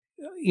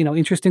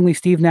interestingly,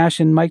 Steve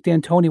Nash and Mike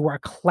D'Antoni were a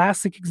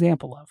classic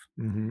example of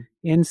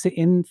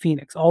in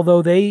Phoenix,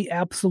 although they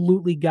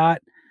absolutely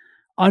got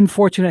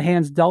unfortunate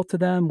hands dealt to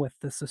them with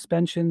the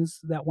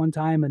suspensions that one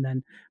time and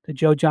then the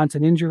Joe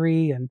Johnson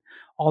injury and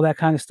all that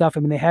kind of stuff.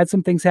 I mean, they had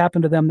some things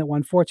happen to them that were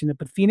unfortunate,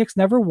 but Phoenix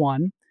never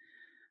won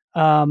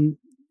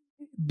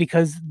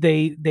because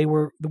they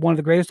were one of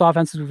the greatest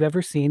offenses we've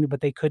ever seen, but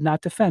they could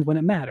not defend when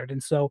it mattered.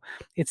 And so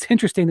it's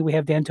interesting that we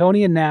have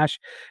D'Antoni and Nash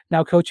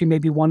now coaching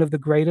maybe one of the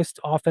greatest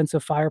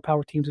offensive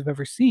firepower teams we've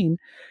ever seen,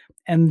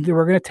 and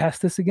we're going to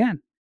test this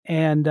again.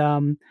 And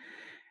I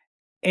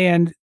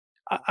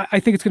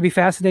think it's going to be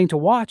fascinating to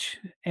watch.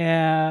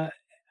 I'm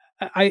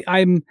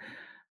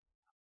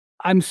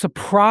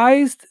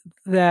surprised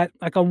that,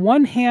 like, on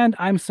one hand,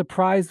 I'm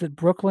surprised that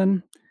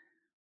Brooklyn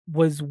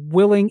was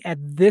willing at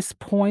this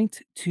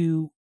point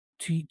to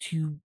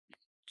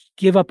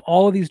give up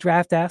all of these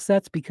draft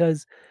assets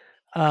because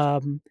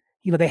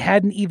they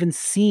hadn't even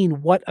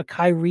seen what a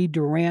Kyrie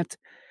Durant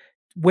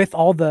with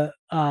all the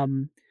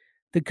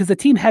because the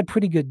team had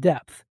pretty good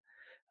depth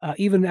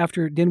even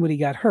after Dinwiddie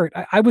got hurt.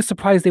 I was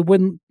surprised they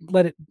wouldn't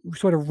let it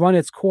sort of run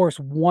its course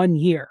 1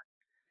 year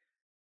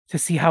to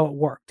see how it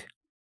worked.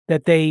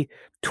 That they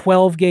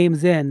 12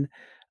 games in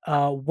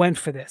went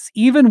for this,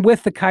 even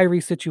with the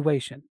Kyrie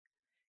situation.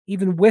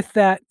 Even with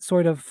that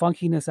sort of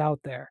funkiness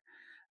out there,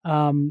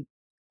 and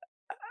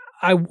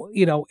I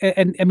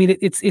mean,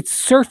 it's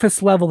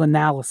surface level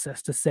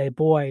analysis to say,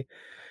 boy,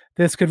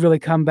 this could really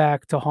come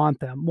back to haunt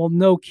them. Well,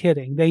 no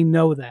kidding. They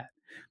know that.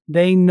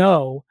 They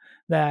know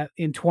that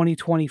in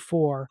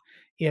 2024,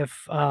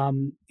 if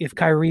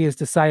Kyrie has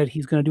decided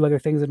he's going to do other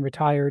things and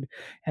retired,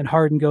 and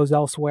Harden goes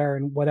elsewhere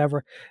and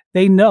whatever,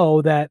 they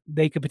know that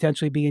they could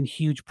potentially be in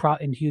huge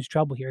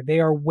trouble here. They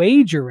are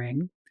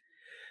wagering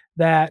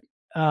that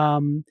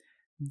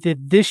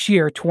that this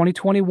year,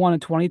 2021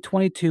 and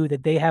 2022,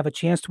 that they have a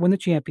chance to win the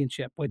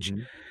championship, which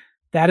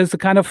that is the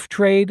kind of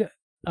trade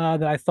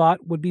that I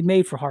thought would be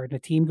made for Harden, a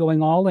team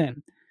going all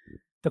in.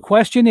 The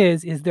question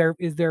is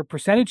their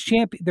percentage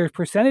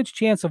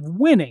chance of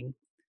winning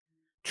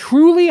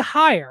truly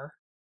higher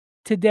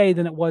today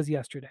than it was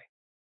yesterday?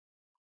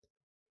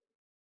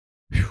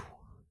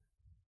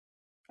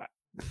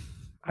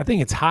 I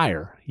think it's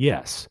higher.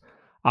 Yes.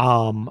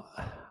 I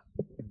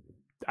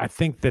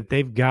think that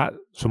they've got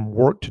some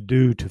work to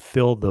do to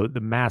fill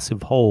the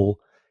massive hole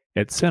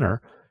at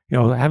center.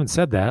 Having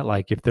said that,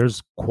 like if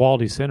there's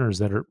quality centers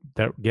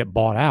that get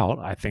bought out,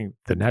 I think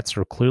the Nets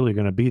are clearly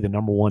going to be the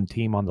number one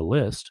team on the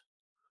list.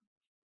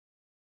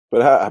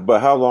 But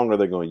how long are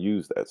they going to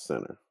use that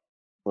center?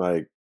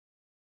 Like,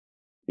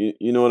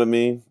 you know what I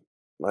mean?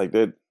 Like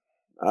that,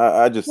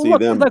 I just see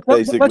them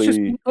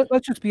basically.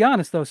 Let's just be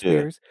honest, though,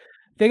 Spears. Yeah.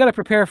 They got to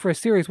prepare for a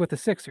series with the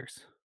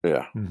Sixers.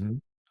 Yeah. Mm-hmm.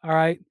 All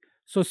right.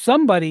 So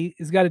somebody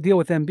has got to deal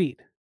with Embiid.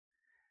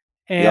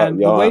 And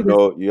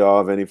y'all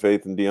have any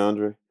faith in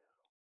DeAndre?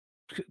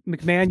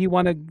 MacMahon, you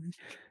want to?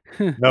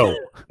 No,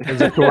 is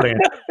a short answer.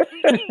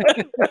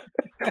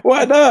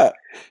 Why not?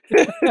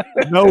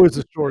 No is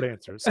a short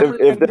answer. So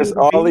if that's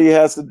all he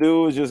has to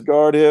do is just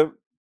guard him,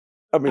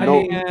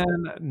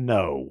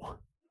 no.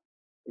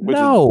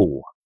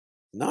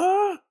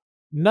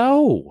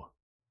 No,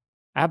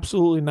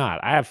 absolutely not.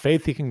 I have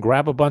faith he can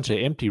grab a bunch of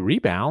empty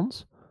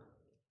rebounds,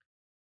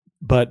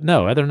 but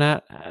no. Other than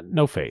that,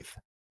 no faith.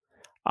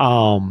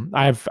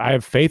 I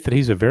have faith that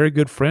he's a very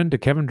good friend to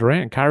Kevin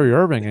Durant and Kyrie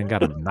Irving, and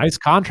got a nice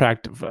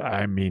contract.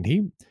 I mean,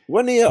 he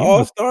wasn't he an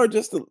all-star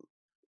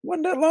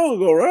wasn't that long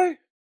ago, right?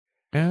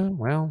 Yeah,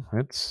 well,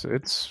 it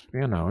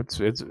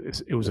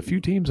was a few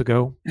teams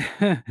ago,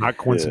 not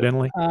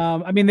coincidentally.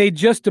 I mean, they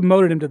just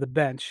demoted him to the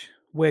bench,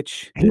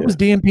 which he was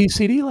DNP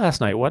CD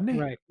last night, wasn't he?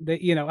 Right.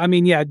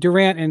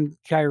 Durant and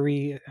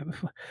Kyrie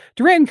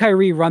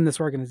run this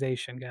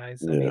organization, guys.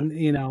 Yeah. I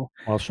mean,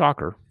 well,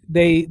 shocker.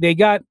 They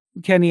got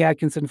Kenny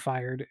Atkinson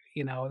fired.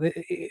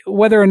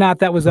 Whether or not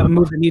that was a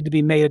move that needed to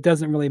be made, it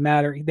doesn't really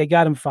matter. They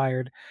got him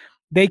fired.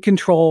 They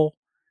control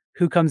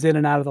who comes in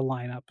and out of the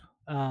lineup.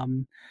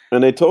 And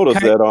they told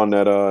us that on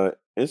that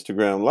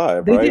Instagram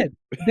Live, right?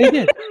 They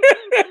did.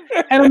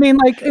 And I mean,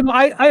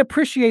 I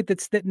appreciate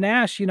that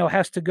Nash,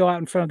 has to go out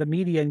in front of the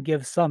media and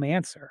give some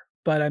answer.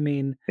 But I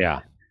mean,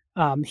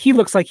 he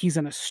looks like he's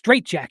in a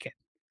straitjacket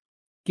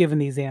given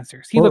these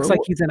answers. He looks like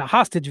he's in a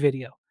hostage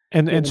video.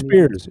 And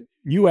Spears,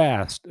 you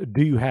asked,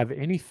 do you have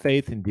any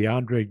faith in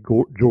DeAndre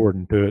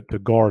Jordan to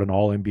guard an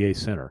All-NBA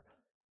center?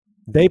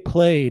 They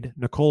played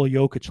Nikola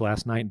Jokic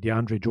last night, and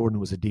DeAndre Jordan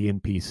was a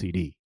DNP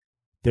CD.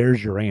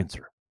 There's your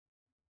answer.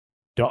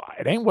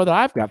 It ain't whether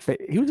I've got faith.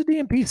 He was a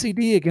DNP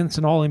CD against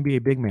an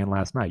All-NBA big man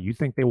last night. You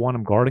think they want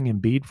him guarding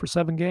Embiid for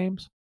 7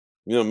 games?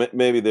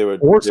 Maybe they were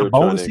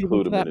trying to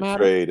include him in a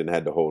trade and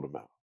had to hold him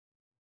out.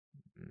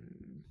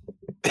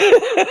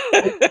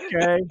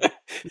 Okay.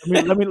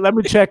 Let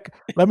me check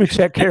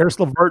Karis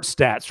LeVert's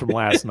stats from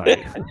last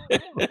night.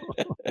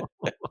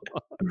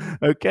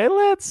 Okay,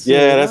 let's.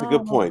 Yeah, that's a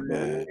good point,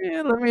 man.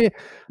 Yeah,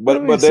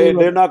 but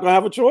they're not gonna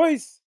have a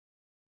choice.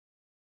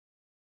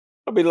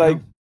 I'll be like,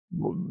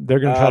 they're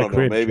gonna try to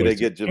create. Maybe they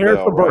get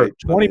JaVale right.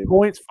 20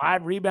 points,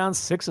 5 rebounds,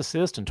 6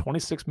 assists, and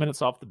 26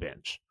 minutes off the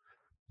bench.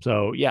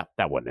 So yeah,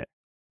 that wasn't it.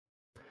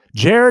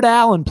 Jared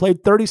Allen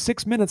played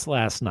 36 minutes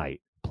last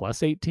night.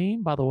 Plus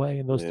 18, by the way,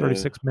 in those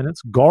 36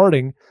 minutes,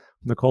 guarding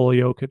Nikola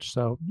Jokic.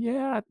 So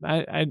that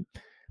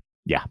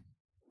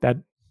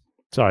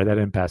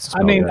didn't pass.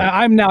 I mean,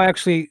 I'm now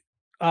actually,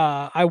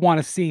 I want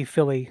to see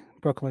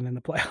Brooklyn in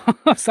the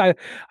playoffs.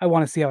 I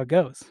want to see how it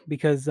goes,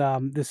 because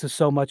this is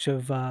so much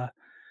of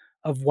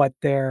what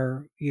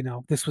they're,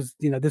 this was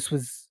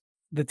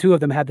the two of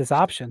them had this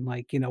option.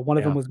 One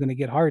of them was going to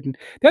get Harden.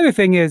 The other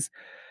thing is,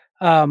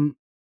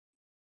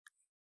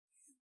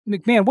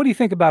 MacMahon, what do you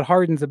think about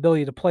Harden's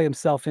ability to play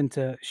himself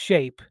into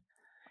shape?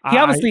 He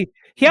obviously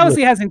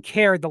hasn't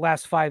cared the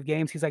last 5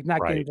 games. He's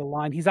not getting to the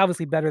line. He's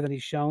obviously better than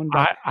he's shown.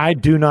 But I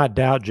do not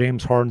doubt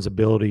James Harden's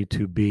ability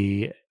to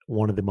be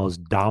one of the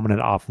most dominant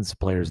offensive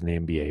players in the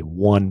NBA.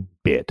 One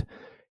bit.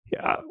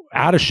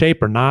 Out of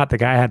shape or not, the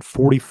guy had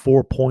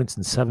 44 points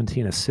and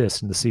 17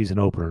 assists in the season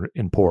opener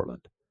in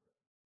Portland.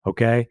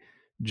 Okay?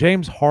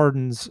 James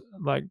Harden's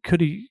could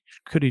he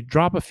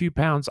drop a few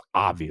pounds?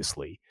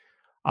 Obviously.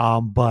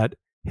 But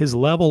his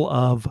level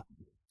of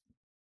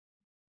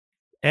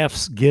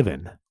F's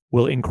given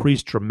will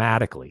increase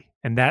dramatically.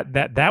 And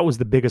that was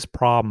the biggest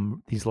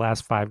problem these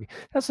last 5.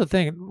 That's the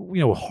thing.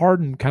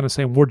 Harden kind of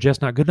saying we're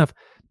just not good enough.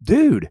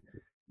 Dude,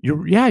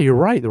 you're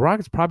right. The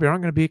Rockets probably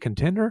aren't going to be a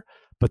contender.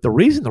 But the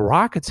reason the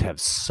Rockets have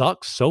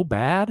sucked so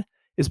bad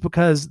is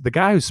because the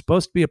guy who's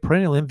supposed to be a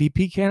perennial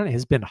MVP candidate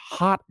has been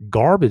hot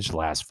garbage the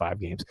last 5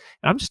 games.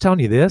 And I'm just telling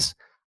you this,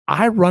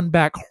 I run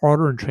back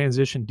harder in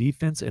transition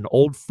defense in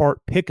old fart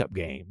pickup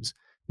games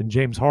than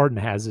James Harden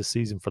has this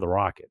season for the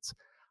Rockets.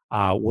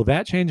 Will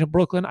that change in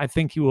Brooklyn? I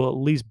think he will at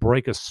least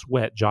break a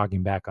sweat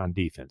jogging back on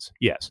defense.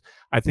 Yes.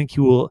 I think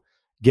he will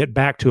get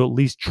back to at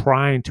least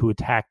trying to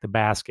attack the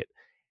basket.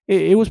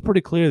 It was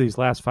pretty clear these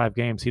last 5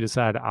 games. He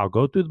decided, I'll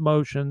go through the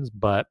motions,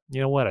 but you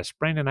know what? I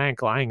sprained an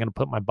ankle. I ain't going to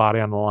put my body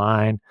on the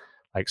line.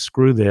 Like,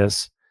 screw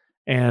this.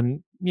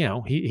 And, you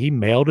know, he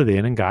mailed it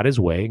in and got his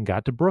way and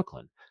got to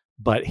Brooklyn.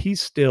 But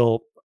he's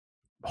still,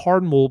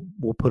 Harden will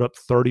put up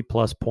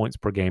 30-plus points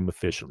per game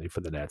efficiently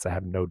for the Nets. I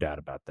have no doubt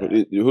about that.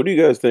 Who do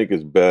you guys think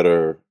is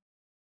better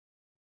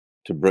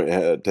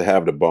to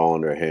have the ball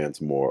in their hands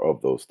more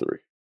of those 3?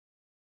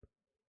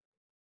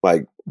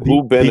 Like,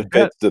 who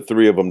benefits the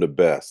 3 of them the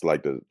best?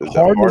 Like, is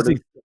Harden?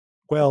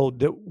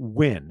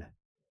 Win.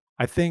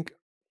 I think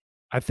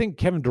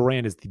Kevin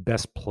Durant is the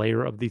best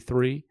player of the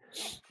 3.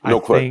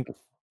 No question.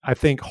 I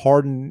think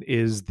Harden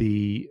is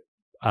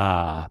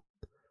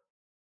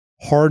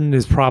Harden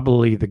is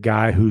probably the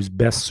guy who's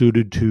best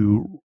suited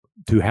to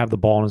have the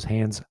ball in his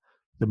hands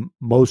the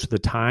most of the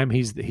time.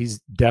 He's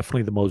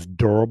definitely the most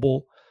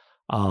durable.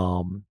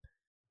 I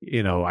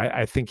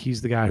think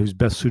he's the guy who's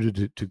best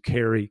suited to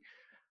carry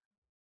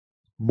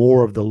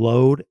more of the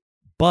load,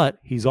 but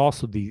he's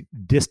also the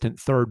distant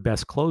third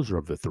best closer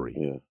of the 3.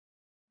 Yeah.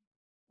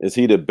 Is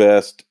he the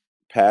best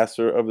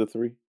passer of the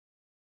 3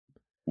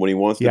 when he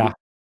wants to? Yeah.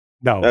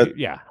 No.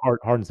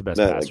 Harden's the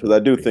best passer. Because I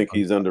do think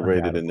he's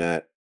underrated in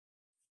that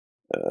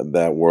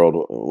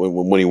world.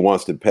 When he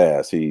wants to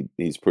pass,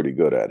 he's pretty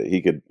good at it. He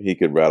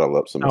could rattle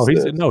up some.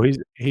 He's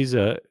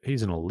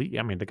an elite.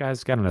 I mean, the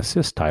guy's got an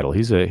assist title.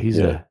 He's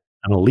an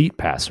elite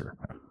passer.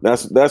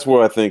 That's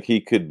where I think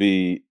he could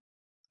be.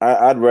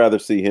 I'd rather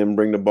see him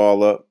bring the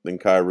ball up than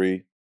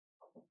Kyrie.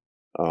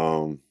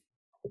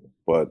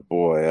 But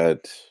boy,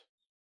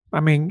 I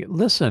mean,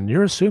 listen,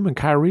 you're assuming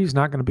Kyrie's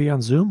not going to be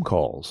on Zoom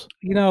calls.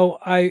 You know,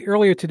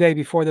 earlier today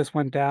before this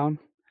went down,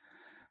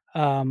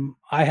 I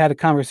had a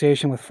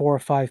conversation with 4 or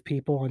 5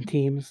 people on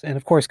Teams, and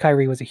of course,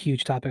 Kyrie was a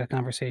huge topic of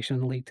conversation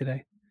in the league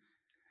today.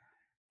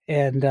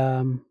 And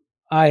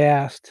I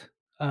asked,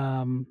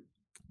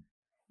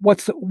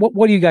 what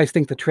do you guys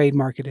think the trade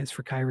market is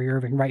for Kyrie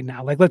Irving right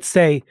now? Like, let's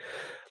say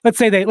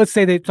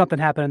something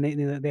happened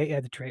and they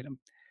had to trade him,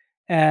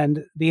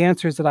 and the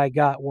answers that I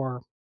got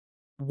were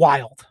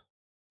wild,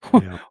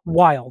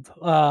 wild.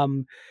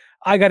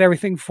 I got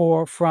everything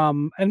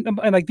from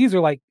like these are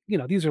like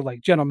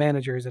general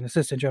managers and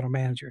assistant general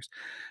managers.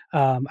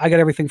 I got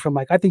everything from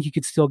like, I think you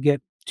could still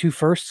get 2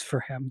 firsts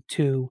for him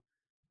to,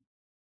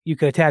 you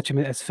could attach him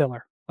as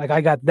filler. Like, I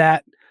got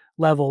that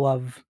level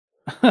of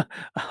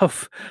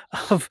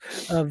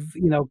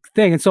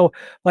thing. And so,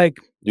 like,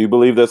 do you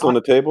believe that's on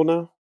the table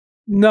now?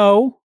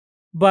 No,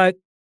 but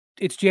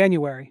it's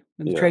January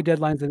and the trade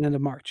deadline's at the end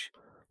of March.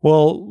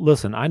 Well,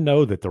 listen, I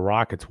know that the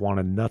Rockets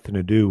wanted nothing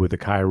to do with the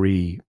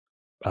Kyrie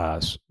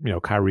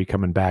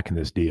coming back in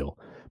this deal,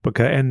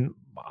 and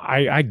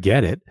I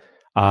get it.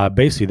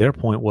 Basically, their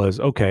point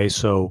was, okay,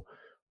 so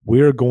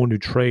we're going to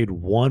trade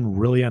one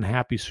really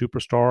unhappy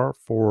superstar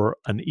for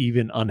an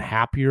even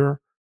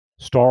unhappier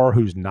star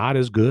who's not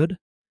as good.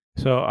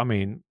 So, I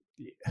mean,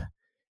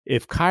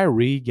 if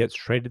Kyrie gets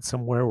traded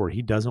somewhere where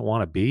he doesn't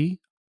want to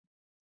be,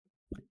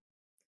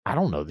 I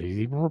don't know that he'd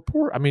even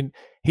report. I mean,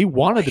 he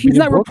wanted to be. He's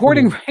not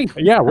reporting right now.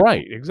 Yeah,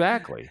 right.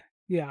 Exactly.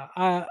 Yeah.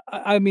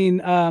 I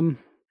mean, and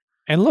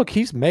look,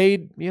 he's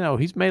made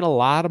a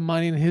lot of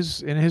money in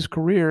his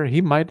career. He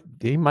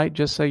might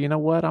just say, you know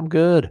what, I'm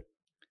good.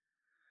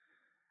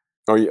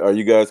 Are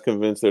you guys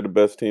convinced they're the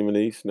best team in the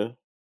East now?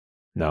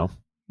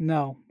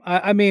 No.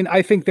 I mean,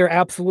 I think they're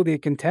absolutely a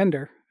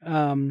contender.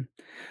 I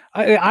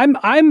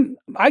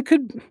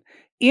could,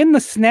 in the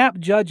snap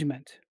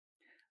judgment,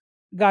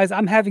 guys,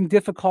 I'm having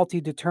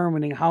difficulty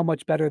determining how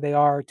much better they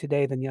are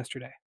today than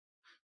yesterday.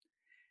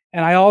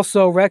 And I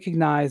also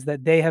recognize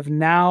that they have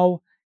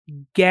now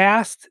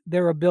gassed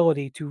their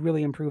ability to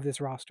really improve this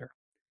roster.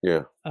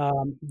 Yeah.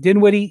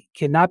 Dinwiddie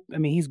cannot, I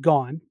mean, he's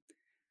gone.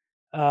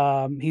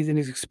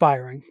 He's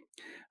expiring.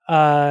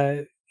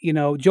 Joe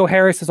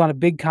Harris is on a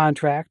big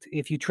contract.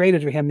 If you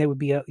traded for him,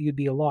 you'd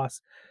be a loss.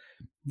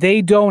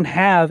 They don't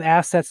have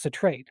assets to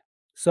trade.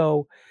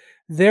 So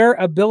their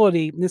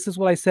ability, this is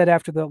what I said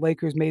after the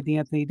Lakers made the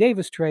Anthony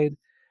Davis trade,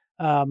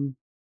 the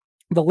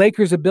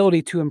Lakers'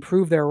 ability to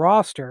improve their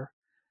roster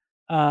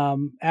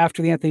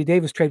after the Anthony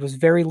Davis trade was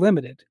very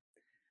limited.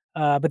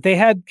 But they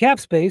had cap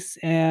space,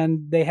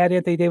 and they had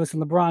Anthony Davis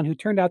and LeBron, who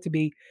turned out to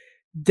be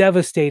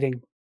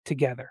devastating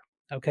together.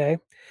 Okay.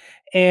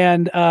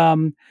 And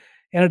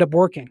ended up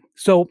working.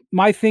 So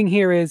my thing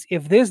here is,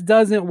 if this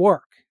doesn't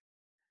work,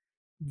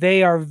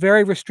 they are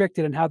very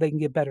restricted in how they can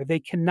get better. They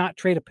cannot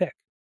trade a pick.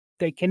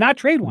 They cannot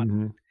trade one.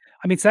 Mm-hmm.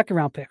 I mean, second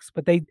round picks,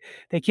 but they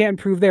can't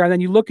improve there. And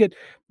then you look at,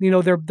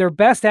 their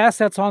best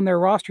assets on their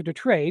roster to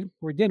trade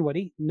were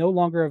Dinwiddie, no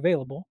longer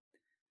available,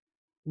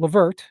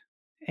 LeVert,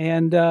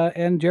 and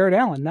Jared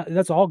Allen.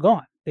 That's all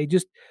gone.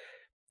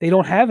 They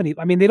don't have any.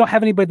 I mean, they don't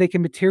have anybody they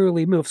can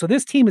materially move. So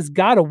this team has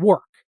got to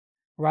work,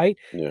 right?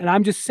 Yeah. And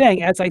I'm just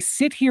saying, as I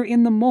sit here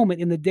in the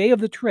moment, in the day of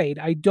the trade,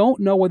 I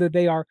don't know whether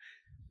they are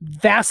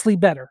vastly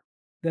better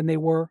than they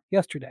were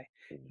yesterday,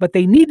 but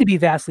they need to be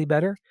vastly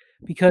better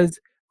because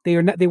they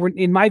are not. They were,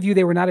 in my view,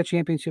 they were not a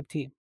championship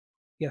team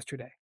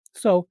yesterday.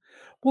 So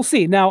we'll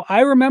see. Now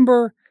I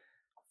remember,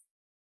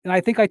 and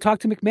I think I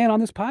talked to MacMahon on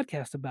this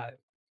podcast about it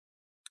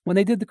when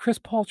they did the Chris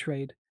Paul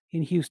trade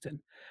in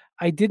Houston.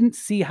 I didn't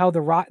see how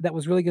that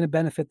was really going to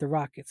benefit the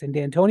Rockets. And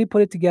D'Antoni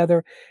put it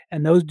together,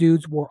 and those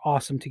dudes were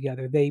awesome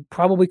together. They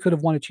probably could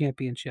have won a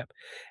championship.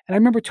 And I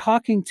remember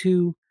talking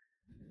to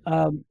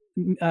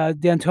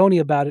D'Antoni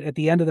about it at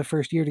the end of the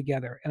first year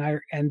together.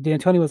 And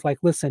D'Antoni was like,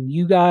 "Listen,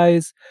 you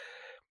guys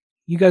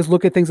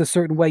look at things a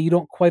certain way. You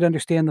don't quite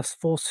understand the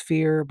full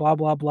sphere, blah,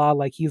 blah, blah."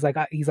 Like he's like,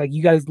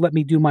 "You guys let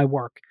me do my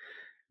work."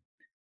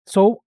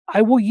 So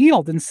I will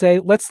yield and say,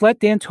 let's let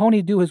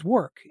D'Antoni do his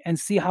work and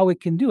see how it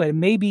can do it. And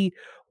maybe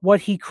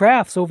what he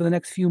crafts over the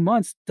next few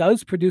months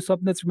does produce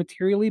something that's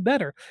materially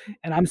better.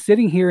 And I'm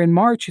sitting here in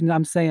March and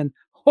I'm saying,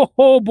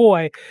 oh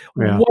boy,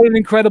 what an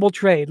incredible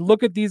trade.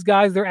 Look at these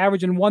guys. They're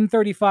averaging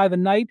 135 a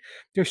night.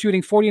 They're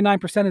shooting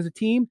 49% as a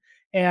team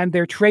and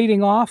they're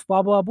trading off,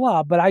 blah, blah,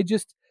 blah. But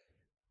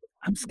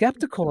I'm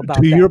skeptical about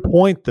that. To your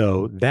point,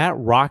 though, that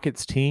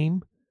Rockets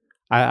team,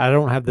 I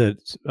don't have the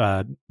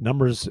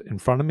numbers in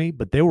front of me,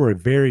 but they were a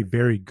very,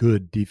 very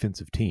good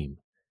defensive team.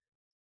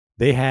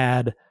 They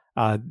had,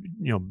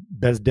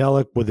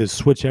 Bezdelic with his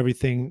switch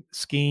everything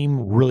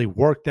scheme really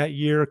worked that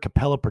year.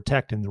 Capella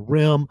protecting the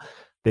rim.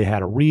 They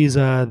had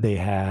Ariza. They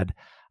had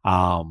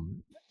obviously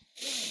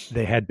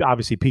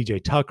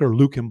PJ Tucker,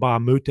 Luke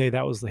Mbamute.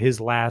 That was his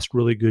last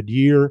really good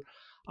year.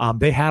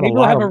 They had Maybe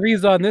we'll have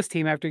Ariza on this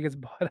team after he gets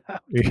bought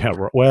out. Yeah,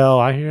 well,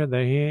 I hear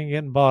that he ain't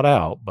getting bought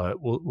out,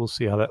 but we'll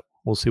see how that.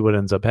 We'll see what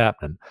ends up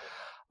happening.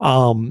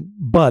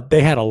 But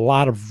they had a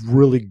lot of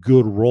really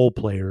good role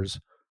players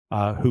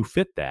who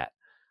fit that.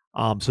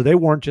 So they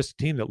weren't just a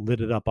team that lit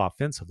it up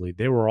offensively.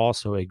 They were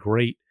also a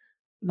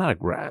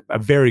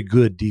very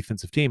good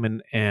defensive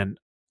team. And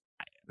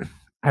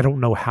I don't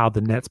know how the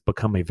Nets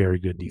become a very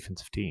good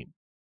defensive team.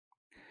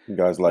 You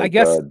guys like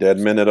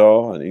Deadman at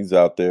all? And he's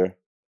out there.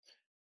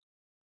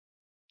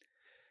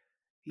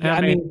 Yeah,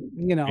 I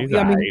mean,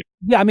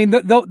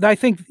 I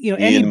think,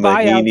 any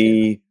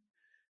buyout.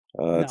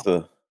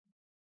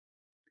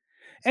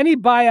 Any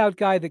buyout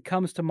guy that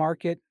comes to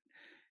market,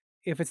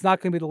 if it's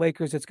not going to be the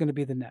Lakers, it's going to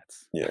be the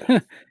Nets. Yeah,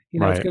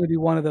 It's going to be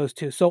one of those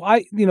two. So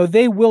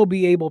they will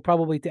be able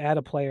probably to add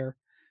a player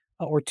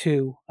or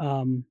two.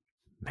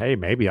 Hey,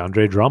 maybe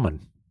Andre Drummond.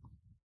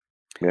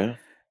 Yeah.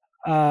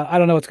 I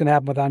don't know what's going to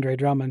happen with Andre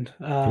Drummond.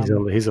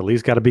 He's at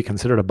least got to be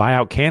considered a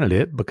buyout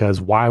candidate because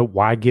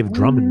why give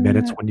Drummond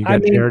minutes when you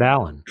got Jared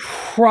Allen?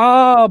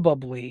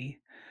 Probably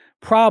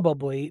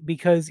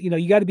because,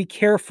 you got to be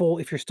careful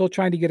if you're still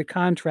trying to get a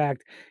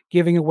contract,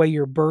 giving away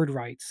your bird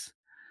rights.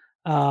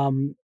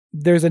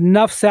 There's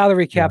enough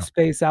salary cap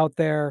space out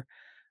there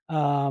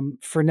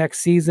for next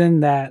season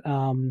that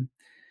I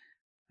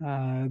don't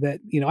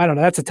know.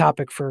 That's a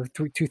topic for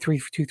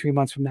 3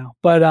 months from now.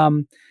 But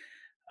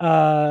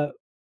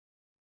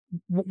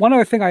one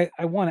other thing I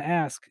want to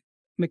ask,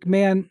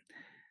 MacMahon,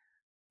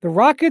 the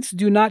Rockets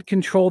do not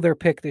control their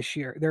pick this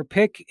year. Their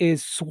pick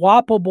is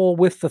swappable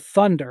with the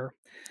Thunder.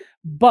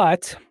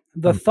 But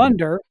the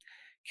Thunder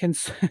can,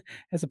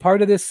 as a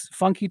part of this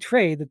funky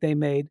trade that they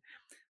made,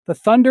 the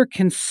Thunder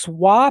can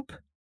swap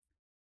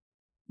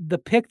the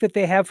pick that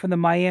they have from the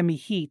Miami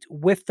Heat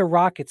with the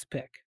Rockets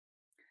pick.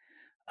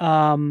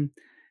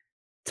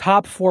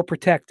 Top 4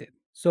 protected.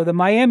 So the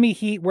Miami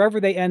Heat,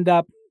 wherever they end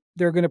up,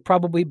 they're going to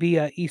probably be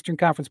an Eastern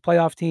Conference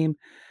playoff team.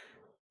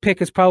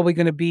 Pick is probably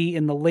going to be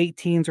in the late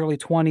teens, early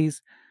 20s.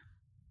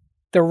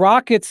 The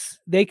Rockets,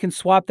 they can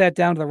swap that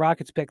down to the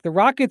Rockets pick. The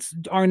Rockets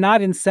are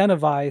not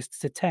incentivized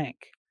to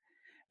tank.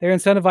 They're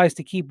incentivized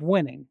to keep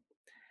winning.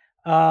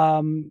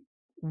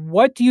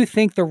 What do you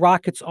think the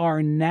Rockets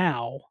are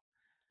now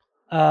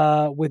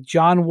with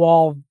John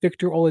Wall,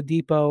 Victor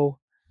Oladipo,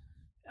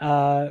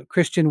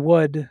 Christian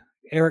Wood,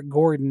 Eric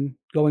Gordon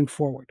going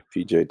forward?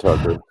 PJ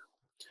Tucker.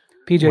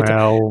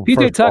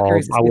 PJ Tucker,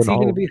 is he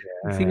going to be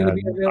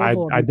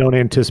available? I don't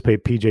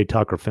anticipate PJ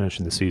Tucker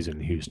finishing the season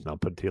in Houston. I'll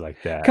put it to you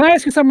like that. Can I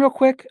ask you something real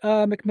quick,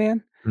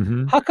 MacMahon?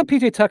 Mm-hmm. How come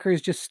PJ Tucker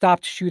has just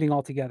stopped shooting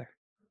altogether?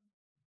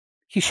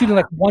 He's shooting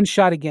like one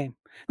shot a game.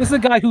 This is a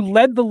guy who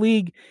led the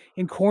league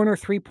in corner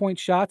 3-point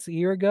shots a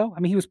year ago. I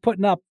mean, he was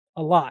putting up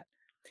a lot.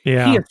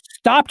 Yeah. He has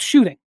stopped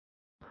shooting.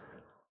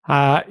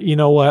 You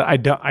know what? I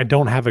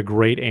don't have a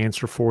great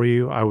answer for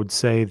you. I would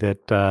say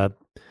that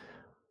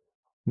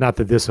not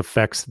that this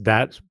affects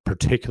that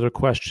particular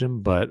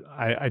question, but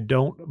I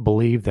don't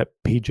believe that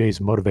PJ's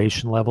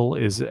motivation level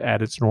is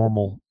at its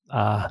normal,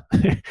 at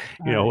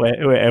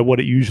what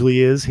it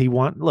usually is. He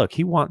want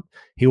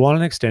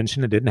an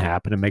extension. It didn't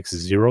happen. It makes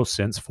zero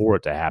sense for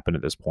it to happen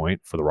at this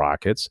point for the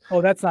Rockets.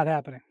 Oh, that's not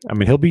happening. I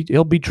mean,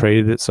 he'll be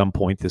traded at some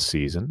point this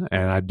season,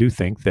 and I do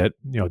think that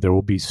there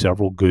will be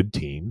several good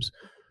teams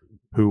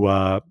who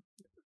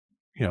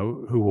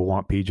who will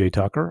want PJ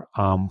Tucker.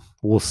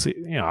 We'll see.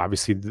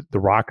 Obviously the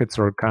Rockets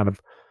are kind of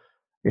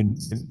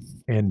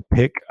in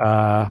pick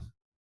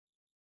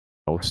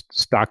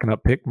stocking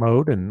up pick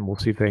mode, and we'll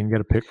see if they can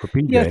get a pick for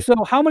PJ. Yeah. So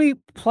how many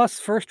plus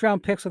first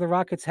round picks do the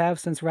Rockets have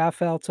since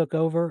Raphael took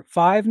over?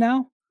 5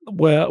 now?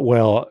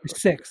 Well,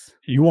 6.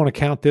 You want to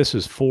count this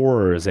as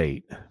 4 or as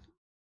 8?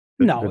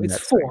 No, it's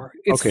 4.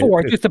 It's okay,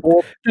 4. It's just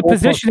the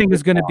positioning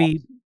is going to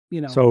be,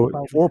 So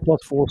 4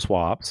 plus 4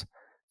 swaps.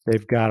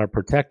 They've got a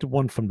protected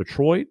one from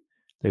Detroit.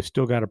 They've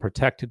still got a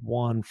protected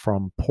one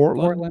from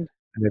Portland.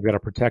 And they've got a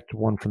protected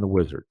one from the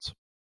Wizards.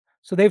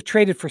 So they've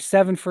traded for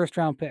 7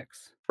 first-round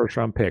picks.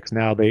 First-round picks.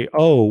 Now they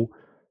owe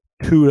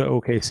 2 to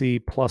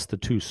OKC plus the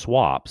 2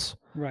 swaps.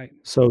 Right.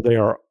 So they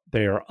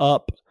are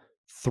up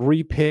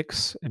 3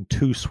 picks and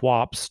 2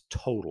 swaps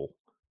total.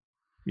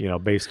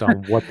 Based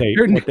on what they've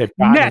gotten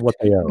and what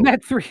they owe.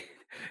 Net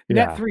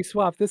 3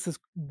 swap. This is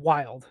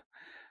wild.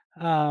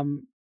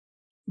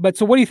 But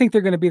so what do you think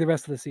they're going to be the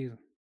rest of the season?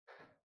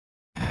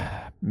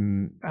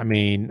 I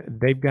mean,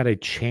 they've got a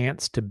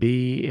chance to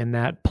be in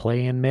that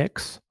play-in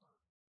mix.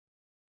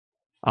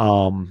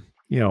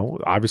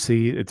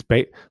 Obviously it's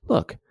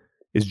look,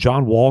 is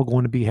John Wall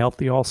going to be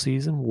healthy all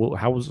season?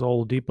 How is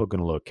Oladipo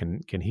going to look?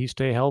 Can he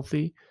stay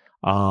healthy?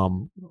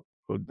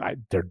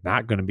 They're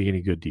not going to be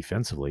any good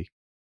defensively.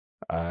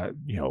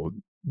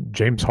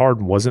 James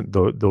Harden wasn't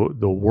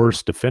the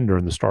worst defender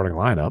in the starting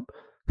lineup.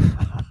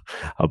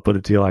 I'll put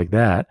it to you like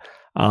that.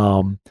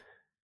 What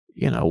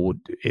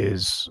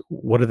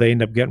do they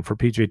end up getting for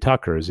PJ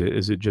Tucker? Is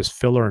it just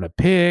filler and a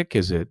pick?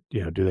 Is it,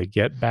 do they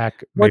get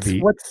back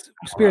maybe? What's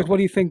Spears? What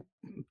do you think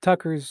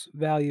Tucker's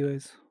value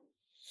is?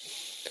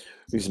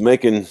 He's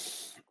making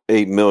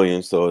 $8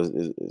 million, so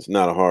it's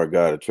not a hard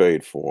guy to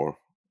trade for.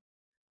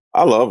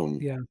 I love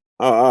him. Yeah.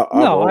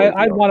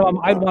 I'd want him.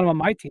 I'd want him on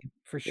my team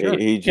for sure.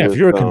 If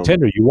you're a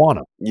contender, you want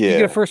him. Yeah. You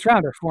get a first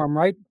rounder for him,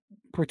 right?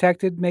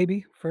 Protected,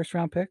 maybe first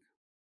round pick.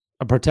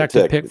 A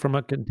protected pick from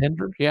a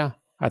contender. Yeah,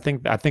 I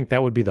think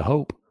that would be the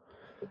hope.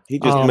 He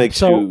just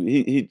makes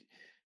you.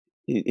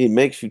 He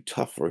makes you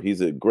tougher.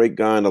 He's a great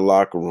guy in the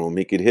locker room.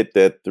 He could hit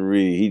that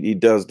 3. He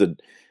does the.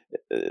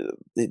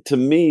 To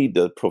me,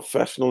 the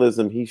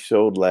professionalism he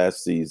showed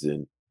last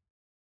season,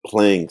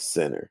 playing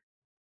center,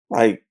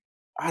 like.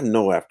 I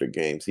know after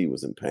games he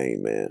was in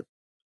pain, man.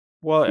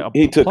 Well,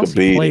 he took a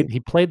beating.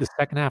 He played the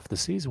second half of the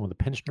season with a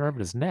pinched nerve in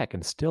his neck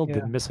and still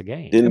didn't miss a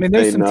game. Didn't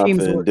say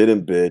nothing,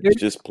 didn't bitch,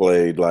 just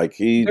played like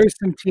he. There's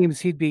some teams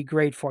he'd be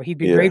great for. He'd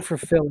be great for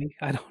Philly.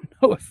 I don't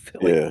know if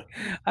Philly. Yeah.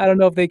 I don't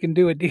know if they can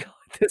do a deal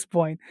at this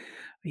point.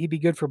 He'd be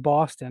good for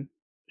Boston.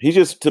 He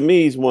just, to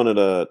me, he's one of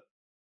the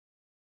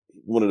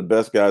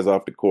best guys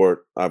off the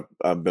court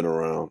I've been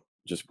around.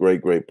 Just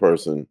great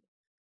person.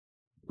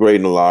 Great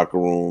in the locker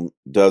room,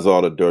 does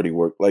all the dirty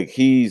work. Like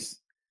he's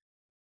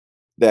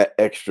that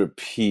extra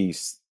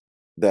piece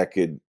that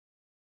could,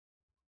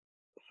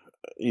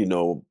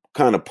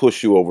 kind of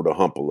push you over the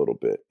hump a little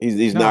bit.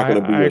 He's not going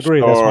to be a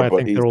agree. star, That's why I but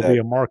think there will be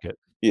a market.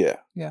 Yeah.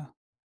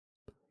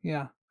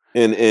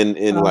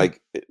 And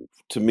like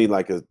to me,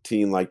 like a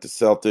team like the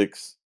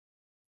Celtics,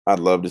 I'd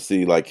love to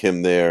see like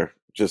him there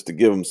just to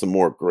give him some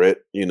more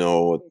grit.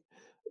 A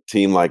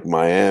team like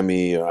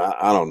Miami,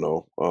 I don't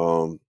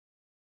know.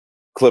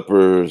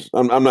 Clippers.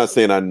 I'm not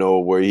saying I know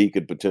where he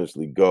could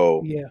potentially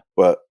go. Yeah.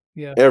 But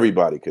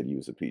everybody could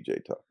use a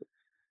PJ Tucker.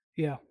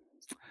 Yeah.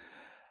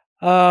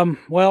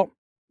 Well,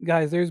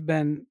 guys, it's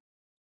been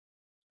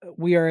a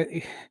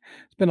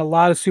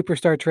lot of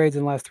superstar trades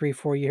in the last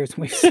 3-4 years,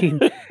 and we've seen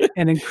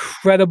an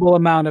incredible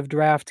amount of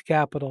draft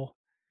capital.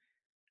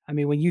 I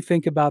mean, when you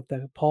think about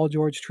the Paul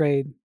George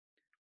trade,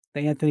 the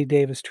Anthony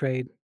Davis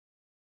trade,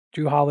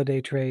 Drew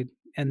Holiday trade,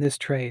 and this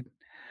trade,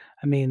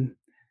 I mean,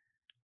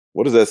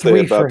 what does that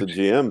say about the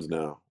GMs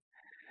now?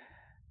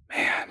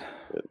 Man,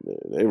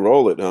 they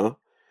roll it, huh?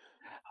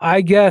 I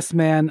guess,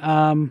 man.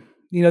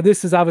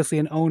 This is obviously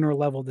an owner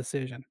level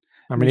decision.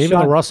 I mean, even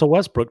the Russell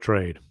Westbrook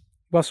trade,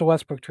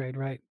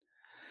 right?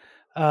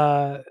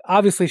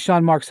 Obviously,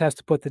 Sean Marks has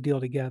to put the deal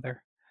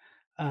together.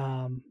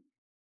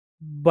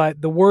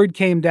 But the word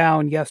came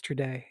down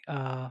yesterday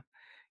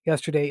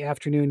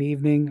afternoon,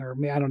 evening, or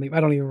I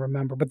don't even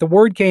remember. But the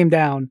word came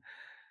down.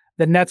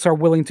 The Nets are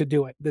willing to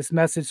do it. This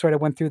message sort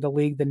of went through the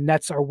league. The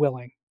Nets are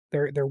willing.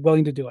 They're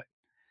willing to do it.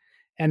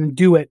 And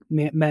do it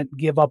meant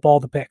give up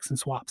all the picks and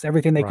swaps.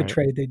 Everything they could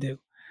trade, they do.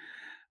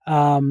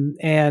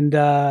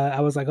 I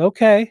was like,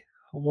 okay,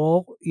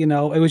 well,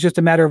 it was just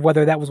a matter of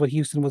whether that was what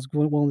Houston was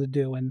willing to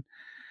do. And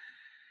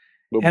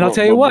I'll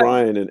tell you what.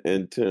 Brian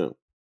and Tim,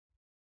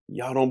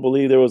 y'all don't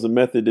believe there was a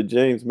method to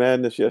James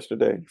Madness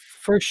yesterday?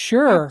 For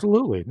sure.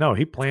 Absolutely. No,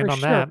 he planned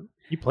on that.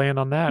 He planned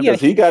on that. Yeah,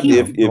 he got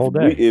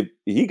if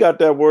he got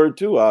that word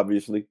too,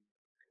 obviously.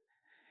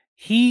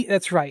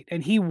 That's right.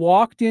 And he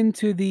walked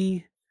into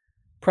the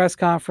press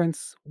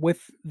conference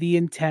with the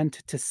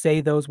intent to say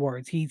those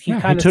words. He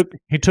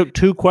took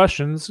 2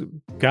 questions,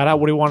 got out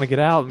what he wanted to get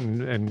out,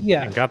 and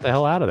got the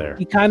hell out of there.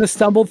 He kind of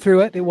stumbled through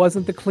it. It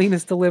wasn't the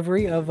cleanest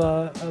delivery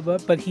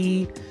but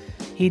he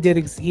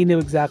knew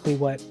exactly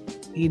what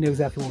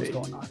was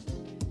going on.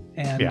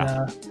 And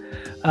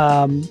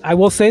I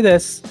will say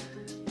this.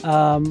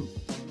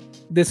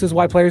 This is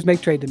why players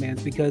make trade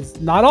demands, because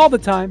not all the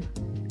time,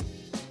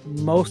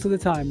 most of the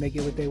time they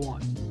get what they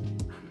want.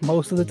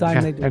 Most of the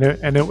time they do.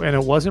 And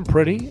it wasn't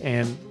pretty.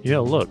 And,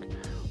 look,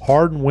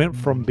 Harden went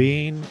from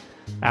being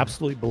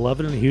absolutely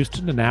beloved in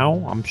Houston to now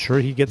I'm sure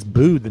he gets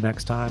booed the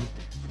next time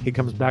he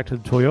comes back to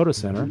the Toyota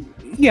Center.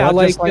 Yeah,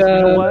 you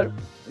know what?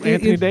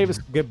 Anthony Davis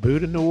can get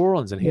booed in New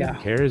Orleans, and he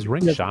doesn't care. His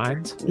ring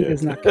shines. He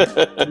does not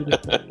care.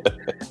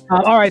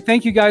 All right.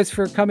 Thank you guys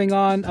for coming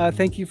on.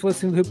 Thank you for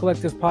listening to the Hoop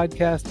Collective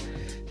podcast.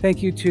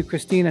 Thank you to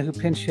Christina, who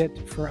pinch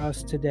hit for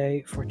us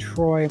today for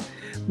Troy.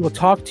 We'll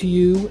talk to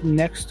you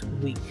next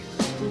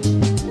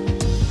week.